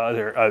sure.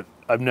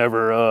 I've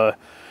never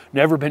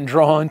been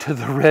drawn to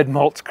the red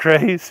mulch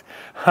craze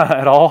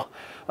at all.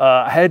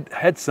 I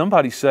had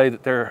somebody say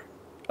that their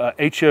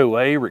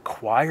HOA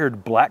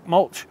required black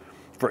mulch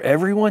for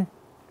everyone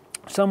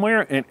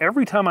somewhere, and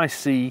every time I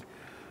see,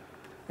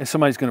 and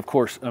somebody's going to, of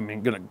course,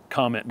 going to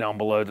comment down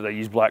below that they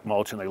use black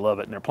mulch and they love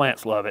it and their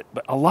plants love it,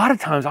 but a lot of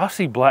times I'll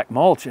see black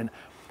mulch and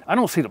I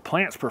don't see the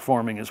plants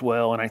performing as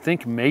well, and I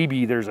think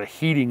maybe there's a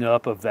heating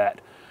up of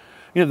that.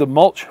 You know, the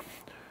mulch,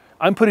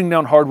 I'm putting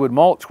down hardwood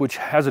mulch, which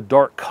has a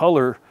dark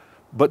color,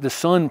 but the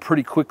sun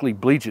pretty quickly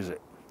bleaches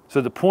it. So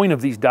the point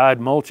of these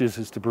dyed mulches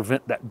is to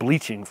prevent that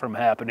bleaching from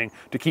happening,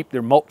 to keep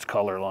their mulch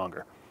color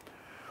longer.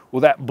 Well,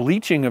 that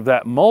bleaching of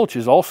that mulch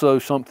is also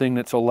something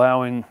that's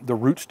allowing the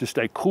roots to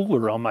stay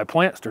cooler on my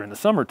plants during the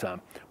summertime.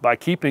 By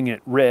keeping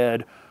it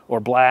red or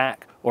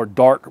black or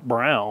dark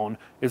brown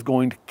is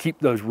going to keep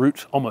those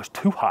roots almost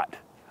too hot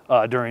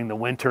during the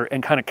winter,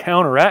 and kind of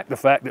counteract the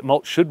fact that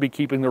mulch should be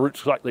keeping the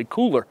roots slightly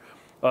cooler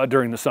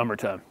during the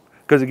summertime.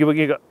 Because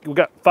we've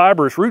got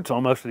fibrous roots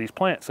on most of these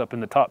plants up in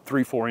the top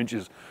 3-4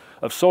 inches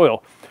of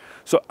soil.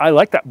 So I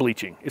like that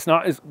bleaching. It's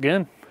not as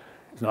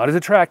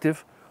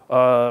attractive,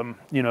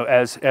 you know,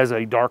 as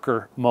a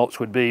darker mulch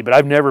would be, but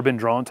I've never been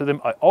drawn to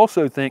them. I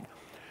also think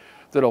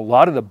that a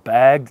lot of the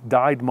bagged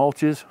dyed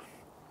mulches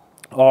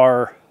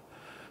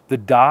the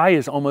dye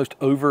is almost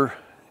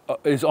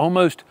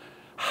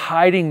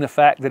hiding the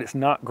fact that it's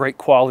not great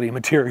quality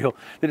material,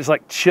 that it's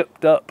like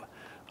chipped up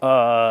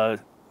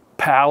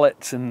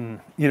pallets and,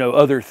 you know,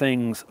 other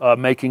things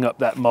making up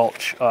that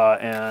mulch,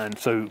 and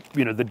so,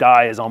 you know, the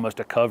dye is almost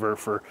a cover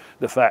for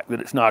the fact that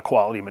it's not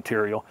quality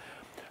material.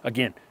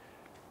 Again,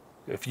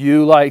 if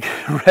you like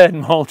red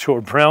mulch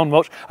or brown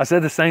mulch, I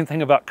said the same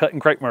thing about cutting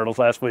crepe myrtles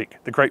last week,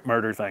 the crepe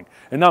myrtle thing,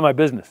 and not my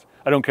business.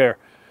 I don't care.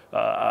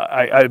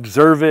 I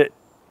observe it.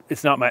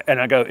 It's not my, and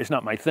I go, it's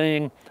not my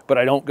thing, but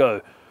I don't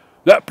go,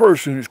 that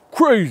person is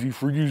crazy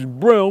for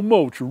using brown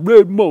mulch or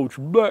red mulch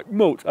or black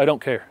mulch. I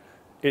don't care.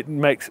 It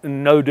makes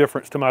no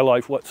difference to my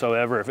life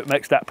whatsoever. If it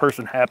makes that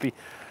person happy,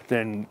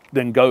 then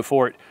go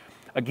for it.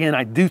 Again,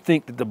 I do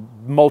think that the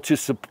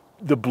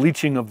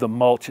bleaching of the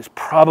mulch is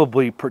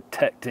probably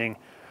protecting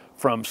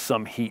from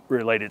some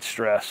heat-related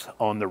stress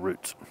on the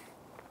roots.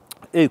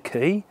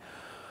 Okay,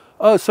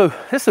 so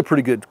this is a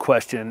pretty good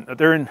question.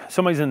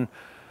 Somebody's in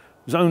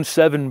Zone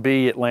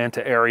 7B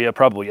Atlanta area,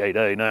 probably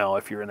 8A now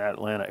if you're in that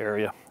Atlanta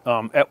area.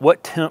 At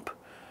what temp,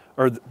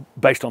 or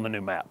based on the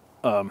new map,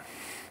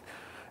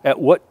 at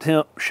what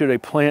temp should a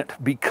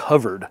plant be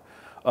covered?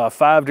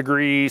 5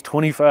 degrees,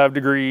 25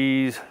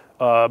 degrees.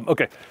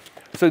 Okay,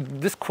 so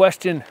this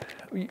question,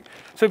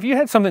 so if you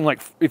had something like,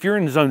 if you're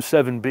in Zone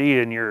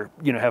 7B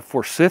and have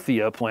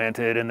forsythia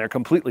planted and they're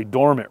completely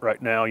dormant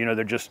right now,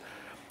 they're just,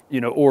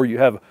 or you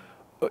have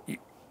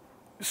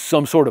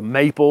some sort of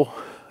maple,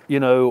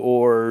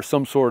 or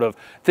some sort of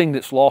thing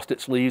that's lost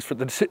its leaves. For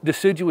the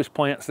deciduous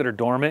plants that are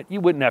dormant,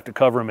 you wouldn't have to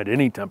cover them at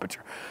any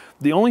temperature.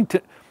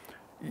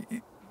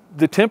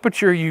 The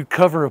temperature you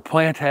cover a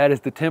plant at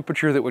is the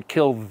temperature that would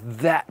kill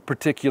that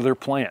particular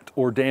plant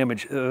or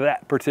damage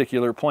that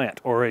particular plant,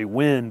 or a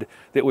wind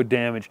that would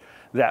damage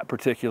that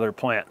particular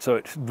plant. So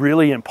it's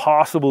really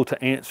impossible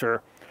to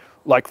answer,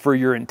 like for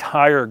your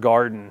entire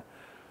garden.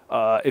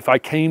 If I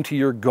came to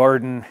your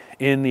garden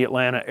in the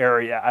Atlanta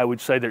area, I would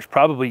say there's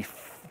probably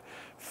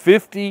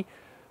 50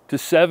 to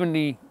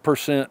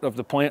 70% of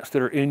the plants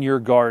that are in your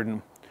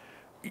garden,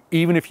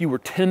 even if you were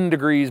 10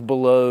 degrees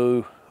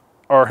below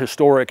our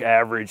historic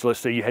average, let's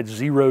say you had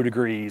 0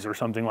 degrees or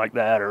something like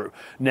that, or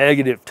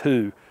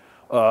 -2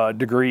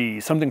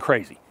 degrees, something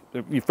crazy,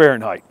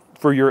 Fahrenheit,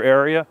 for your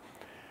area,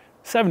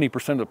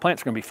 70% of the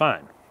plants are going to be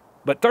fine.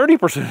 But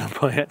 30% of the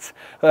plants,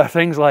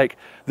 things like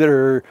that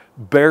are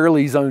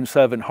barely zone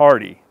 7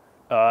 hardy,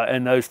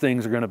 and those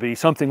things are going to be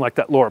something like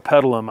that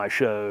Loropetalum I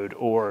showed,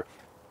 or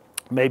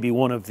maybe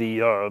one of the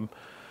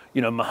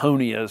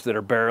Mahonias that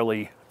are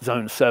barely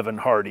zone 7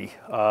 hardy.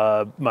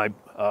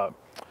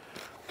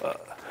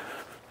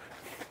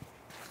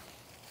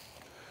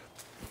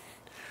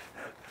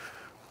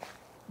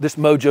 This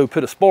Mojo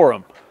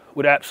Pittosporum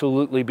would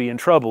absolutely be in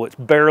trouble. It's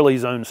barely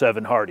zone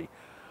 7 hardy.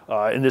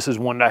 And this is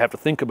one that I have to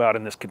think about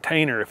in this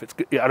container.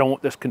 I don't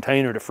want this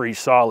container to freeze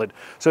solid.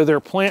 So there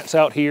are plants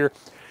out here.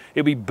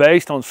 It'll be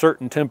based on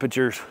certain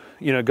temperatures,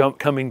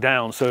 coming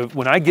down. So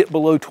when I get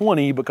below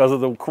 20, because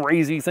of the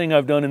crazy thing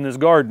I've done in this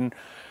garden,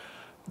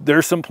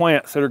 there's some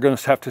plants that are going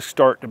to have to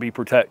start to be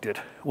protected.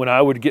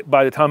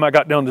 By the time I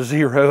got down to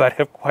 0, I'd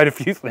have quite a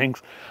few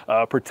things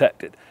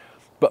protected.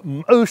 But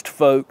most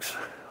folks,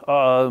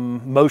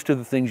 most of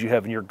the things you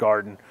have in your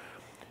garden,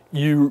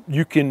 you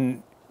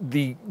can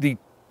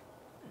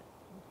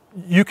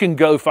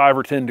go 5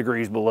 or 10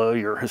 degrees below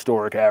your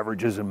historic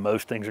averages, and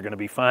most things are going to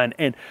be fine.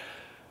 And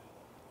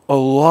a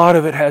lot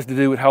of it has to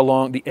do with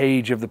the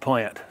age of the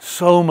plant.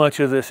 So much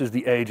of this is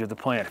the age of the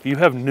plant. If you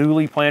have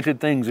newly planted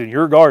things in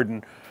your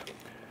garden,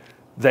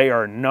 they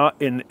are not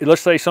in,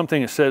 let's say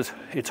something that says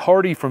it's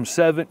hardy from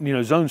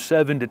zone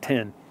 7 to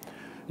 10.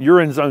 You're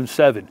in zone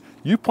 7.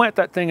 You plant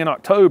that thing in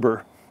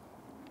October,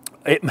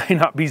 it may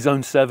not be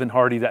zone 7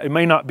 hardy. It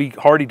may not be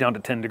hardy down to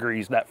 10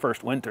 degrees that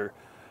first winter.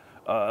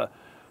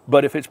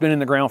 But if it's been in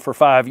the ground for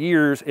 5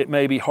 years, it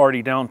may be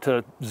hardy down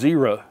to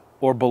 0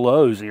 or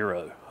below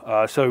 0.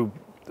 So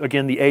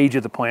again, the age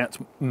of the plants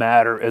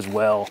matter as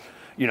well.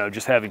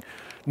 Just having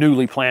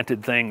newly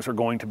planted things are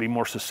going to be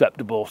more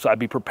susceptible. So I'd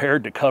be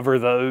prepared to cover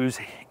those,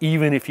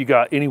 even if you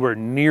got anywhere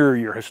near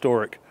your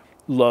historic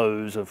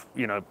lows of,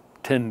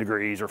 10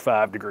 degrees or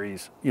 5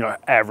 degrees,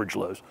 average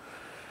lows.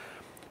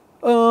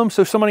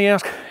 So somebody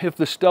asked if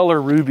the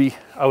Stellar Ruby,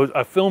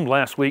 I filmed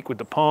last week with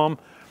the palm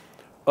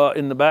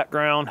in the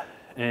background,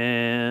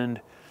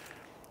 and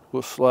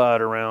we'll slide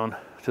around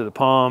to the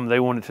palm. They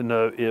wanted to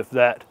know if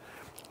that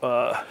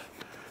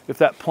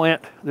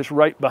plant that's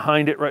right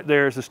behind it right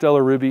there is the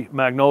Stellar Ruby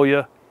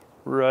Magnolia.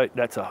 Right,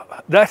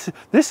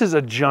 this is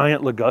a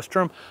giant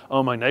ligustrum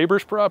on my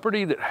neighbor's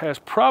property that has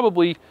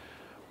probably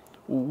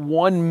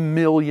 1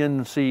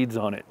 million seeds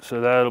on it.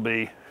 So that'll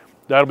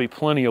be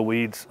plenty of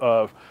weeds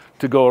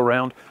to go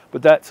around.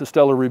 But that's the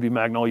Stellar Ruby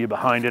Magnolia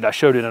behind it. I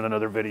showed it in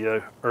another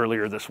video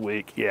earlier this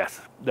week.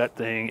 Yes, that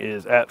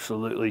thing's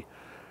absolutely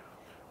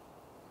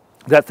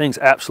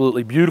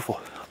beautiful.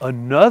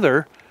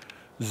 Another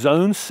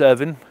zone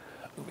 7,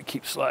 let me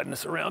keep sliding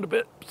this around a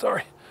bit,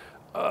 sorry.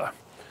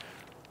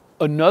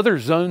 Another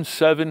zone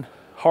 7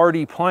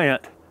 hardy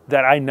plant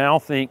that I now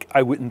think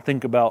I wouldn't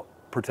think about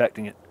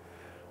protecting it.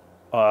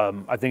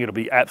 I think it'll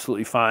be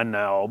absolutely fine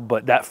now,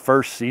 but that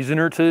first season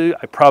or two,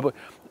 I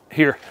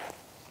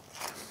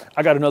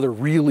got another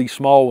really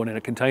small one in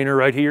a container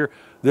right here.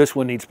 This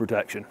one needs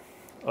protection.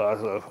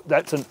 So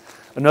that's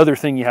another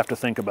thing you have to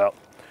think about.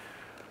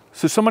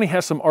 So somebody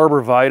has some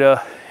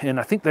arborvitae, and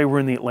I think they were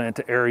in the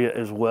Atlanta area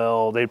as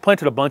well. They had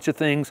planted a bunch of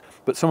things,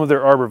 but some of their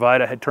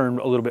arborvitae had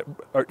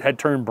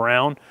turned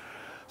brown.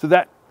 So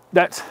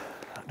that's,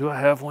 do I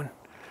have one?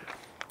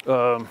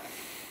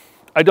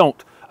 I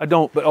don't,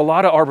 but a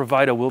lot of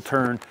arborvitae will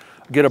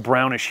get a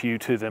brownish hue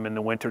to them in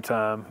the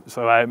wintertime.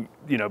 So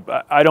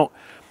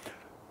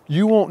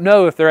you won't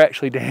know if they're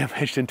actually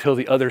damaged until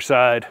the other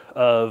side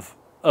of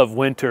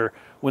winter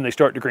when they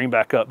start to green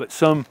back up. But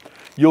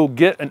you'll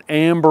get an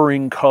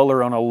ambering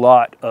color on a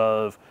lot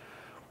of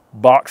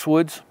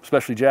boxwoods,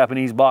 especially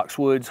Japanese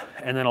boxwoods,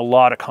 and then a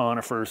lot of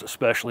conifers,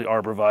 especially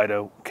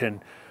arborvitae,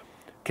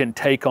 can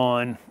take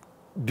on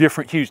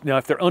different hues. Now,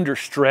 if they're under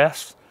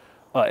stress,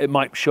 it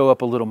might show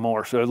up a little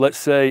more. So let's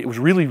say it was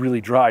really,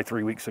 really dry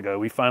 3 weeks ago.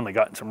 We finally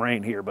gotten some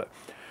rain here, but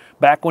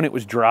back when it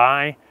was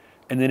dry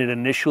and then it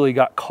initially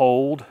got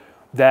cold,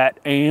 that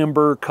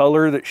amber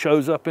color that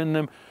shows up in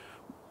them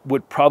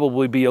would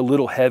probably be a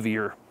little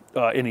heavier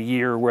in a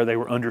year where they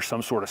were under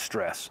some sort of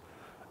stress.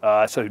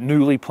 So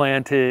newly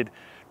planted,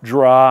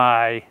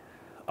 dry,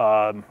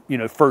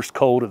 first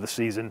cold of the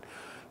season,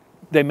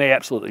 they may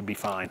absolutely be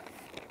fine.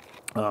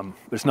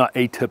 It's not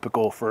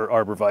atypical for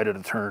arborvitae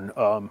to turn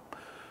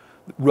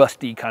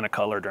rusty kind of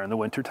color during the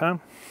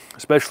wintertime,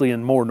 especially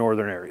in more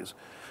northern areas.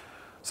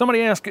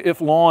 Somebody asked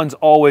if lawns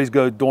always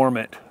go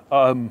dormant.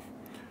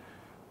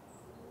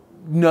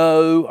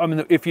 No, I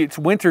mean, if it's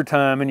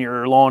wintertime and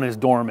your lawn is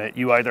dormant,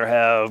 you either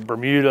have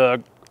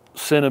Bermuda,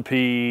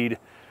 centipede,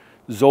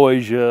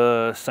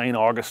 zoysia, St.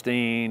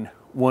 Augustine,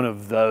 one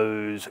of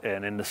those.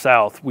 And in the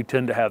South, we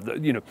tend to have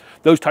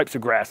those types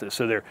of grasses.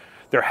 So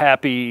they're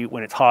happy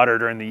when it's hotter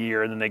during the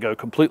year, and then they go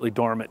completely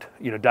dormant,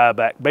 die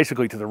back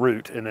basically to the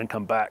root, and then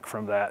come back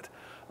from that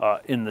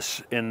in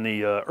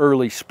the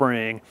early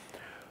spring.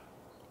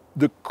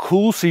 The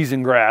cool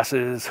season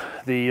grasses,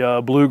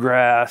 the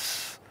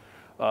bluegrass,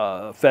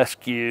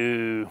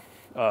 fescue,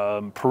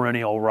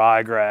 perennial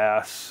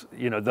ryegrass,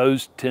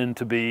 those tend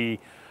to be,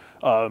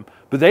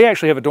 but they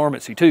actually have a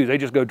dormancy too. They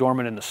just go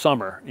dormant in the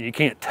summer. You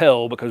can't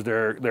tell because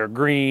they're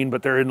green,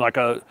 but they're in like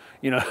a,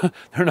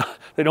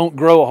 they don't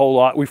grow a whole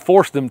lot. We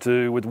force them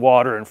to with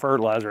water and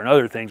fertilizer and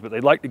other things, but they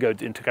like to go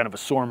into kind of a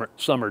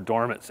summer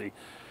dormancy,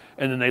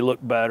 and then they look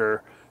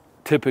better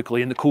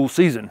typically in the cool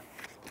season.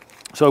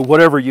 So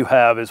whatever you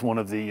have is one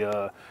of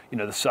the,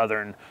 the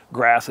southern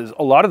grasses.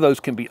 A lot of those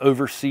can be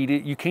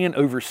overseeded. You can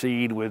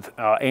overseed with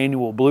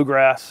annual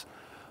bluegrass,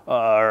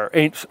 not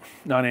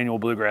annual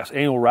bluegrass,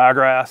 annual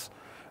ryegrass.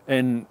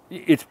 And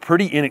it's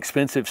pretty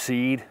inexpensive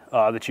seed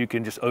that you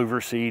can just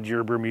overseed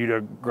your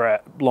Bermuda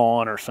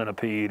lawn or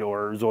centipede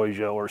or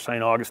zoysia or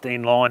St.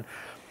 Augustine lawn.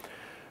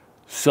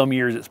 Some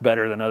years it's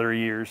better than other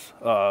years.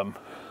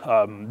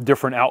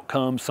 Different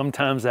outcomes.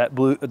 Sometimes that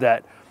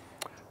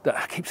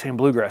I keep saying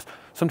bluegrass.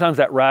 Sometimes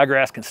that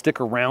ryegrass can stick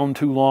around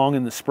too long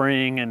in the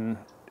spring and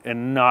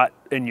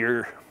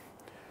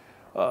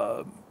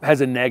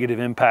has a negative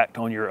impact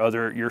on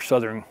your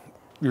southern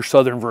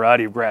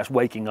variety of grass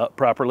waking up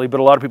properly.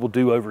 But a lot of people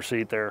do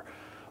overseed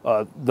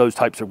those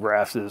types of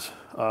grasses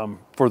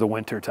for the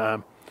winter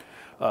time.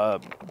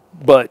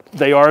 But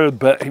they are,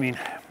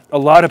 a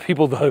lot of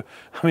people though,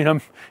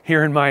 I'm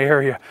here in my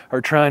area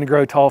are trying to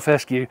grow tall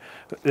fescue.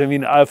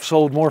 I've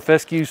sold more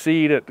fescue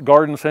seed at the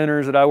garden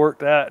centers that I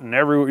worked at and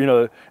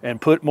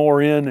and put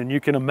more in than you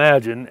can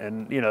imagine.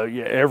 And,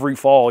 every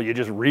fall you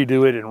just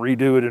redo it and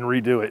redo it and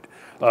redo it.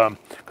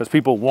 Because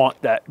people want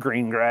that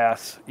green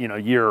grass,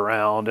 year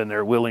round, and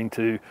they're willing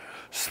to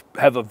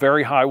have a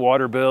very high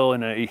water bill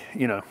and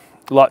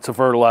lots of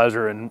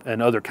fertilizer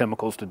and other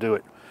chemicals to do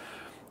it.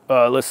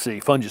 Let's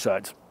see,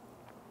 fungicides.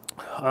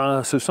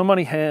 So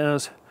somebody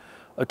has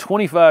a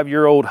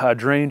 25-year-old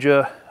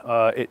hydrangea.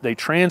 They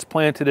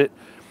transplanted it,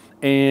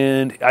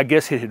 and I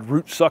guess it had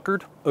root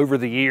suckered over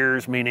the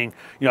years, meaning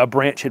a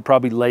branch had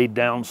probably laid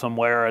down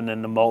somewhere, and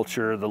then the mulch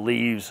or the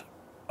leaves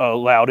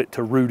allowed it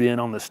to root in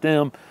on the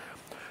stem.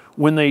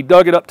 When they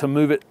dug it up to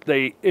move it,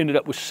 they ended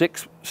up with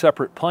 6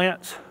 separate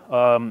plants.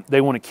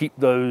 They want to keep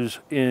those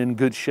in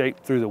good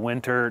shape through the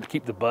winter to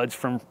keep the buds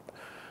from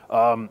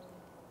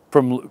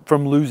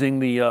losing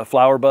the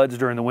flower buds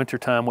during the winter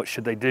time. What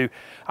should they do?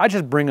 I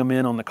just bring them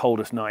in on the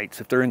coldest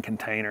nights if they're in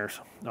containers.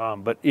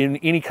 But in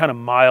any kind of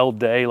mild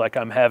day like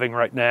I'm having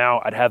right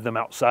now, I'd have them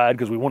outside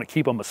because we want to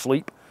keep them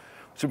asleep.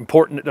 It's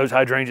important that those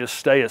hydrangeas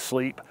stay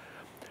asleep.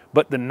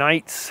 But the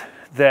nights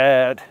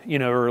that,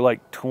 are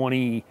like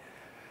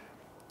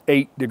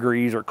 28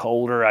 degrees or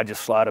colder, I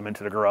just slide them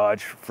into the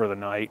garage for the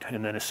night.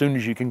 And then as soon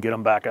as you can get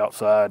them back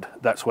outside,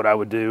 that's what I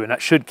would do. And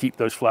that should keep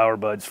those flower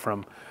buds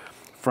from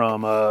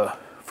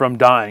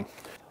dying.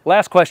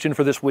 Last question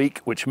for this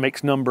week, which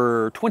makes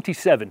number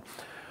 27.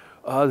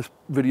 This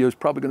video is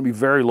probably going to be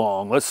very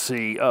long. Let's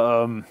see.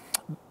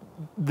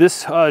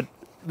 This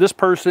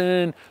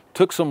person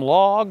took some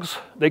logs.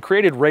 They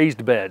created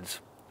raised beds.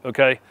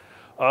 Okay.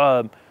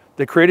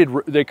 They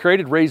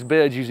created raised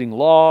beds using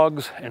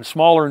logs and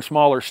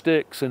smaller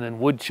sticks, and then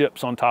wood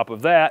chips on top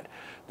of that.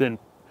 Then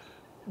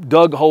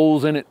dug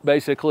holes in it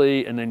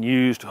basically, and then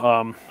used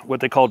what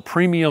they called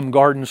premium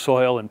garden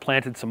soil and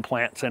planted some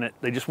plants in it.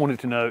 They just wanted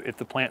to know if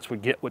the plants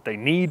would get what they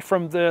need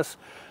from this.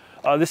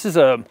 This is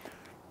a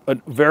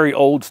very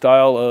old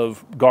style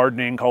of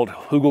gardening called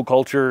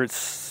hugelkultur.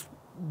 It's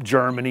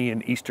Germany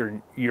and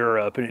Eastern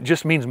Europe, and it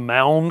just means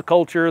mound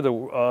culture,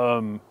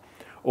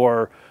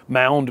 or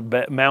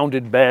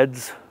mounded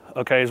beds.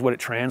 Okay, is what it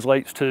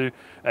translates to,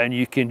 and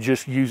you can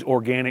just use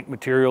organic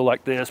material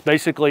like this.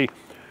 Basically,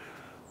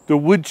 the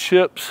wood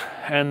chips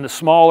and the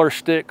smaller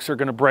sticks are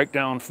going to break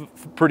down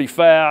pretty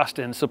fast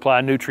and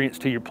supply nutrients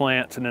to your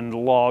plants, and then the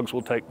logs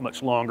will take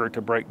much longer to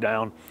break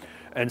down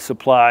and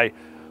supply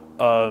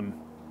what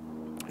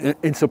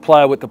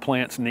the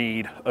plants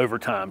need over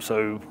time.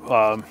 So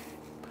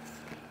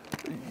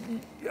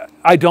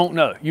I don't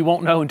know. You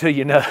won't know until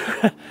you know.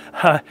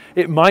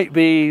 It might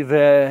be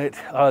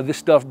that this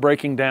stuff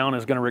breaking down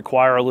is going to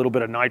require a little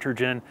bit of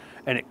nitrogen,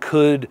 and it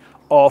could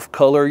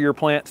off-color your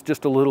plants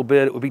just a little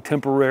bit. It would be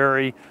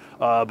temporary,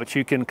 but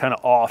you can kind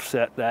of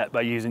offset that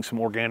by using some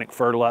organic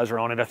fertilizer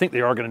on it. I think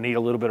they are going to need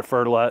a little bit of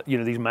fertilizer.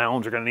 These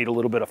mounds are going to need a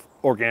little bit of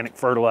organic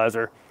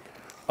fertilizer.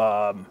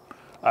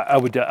 I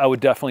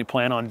would definitely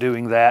plan on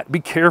doing that. Be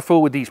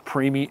careful with these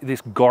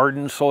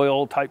garden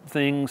soil type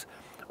things.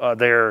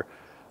 They're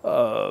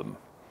a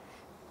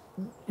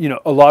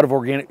lot of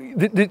organic.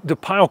 The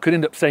pile could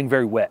end up staying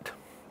very wet.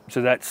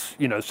 So that's,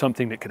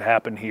 something that could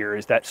happen here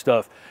is that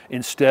stuff,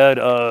 instead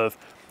of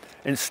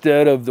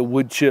the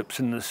wood chips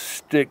and the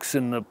sticks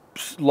and the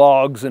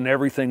logs and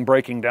everything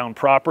breaking down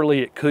properly,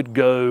 it could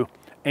go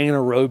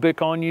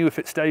anaerobic on you if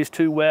it stays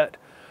too wet.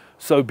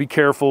 So be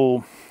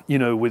careful,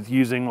 with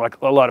using like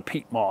a lot of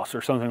peat moss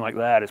or something like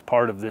that as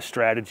part of this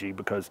strategy,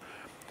 because,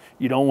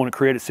 You don't want to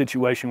create a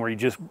situation where you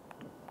just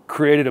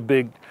created a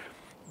big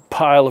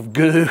pile of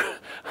goo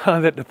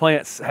that the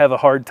plants have a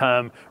hard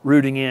time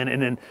rooting in,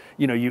 and then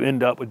you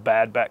end up with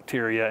bad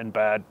bacteria and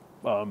bad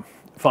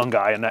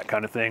fungi and that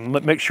kind of thing.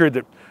 Make sure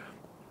that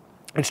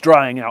it's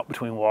drying out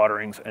between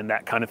waterings and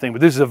that kind of thing.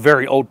 But this is a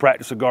very old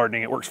practice of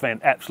gardening. It works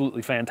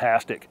absolutely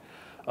fantastic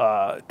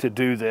to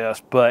do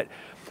this, but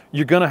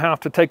you're going to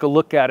have to take a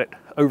look at it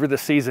over the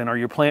season. Are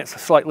your plants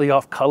slightly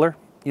off color?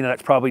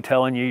 That's probably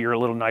telling you you're a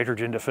little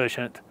nitrogen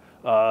deficient.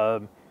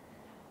 But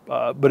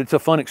it's a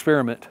fun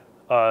experiment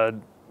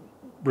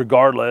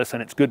regardless,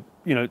 and it's good.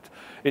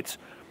 It's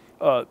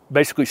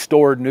basically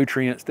stored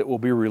nutrients that will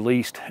be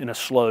released in a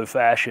slow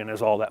fashion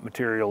as all that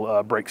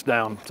material breaks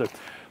down. So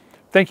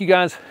thank you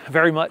guys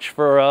very much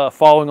for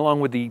following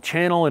along with the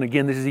channel. And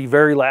again, this is the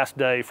very last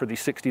day for the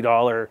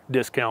 $60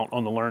 discount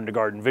on the Learn to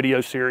Garden video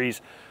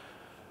series.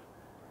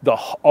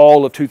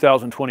 All of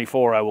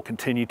 2024, I will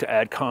continue to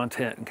add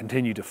content and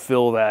continue to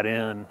fill that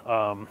in,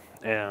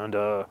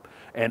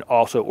 and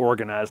also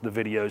organize the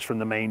videos from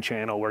the main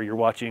channel where you're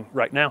watching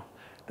right now.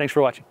 Thanks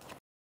for watching.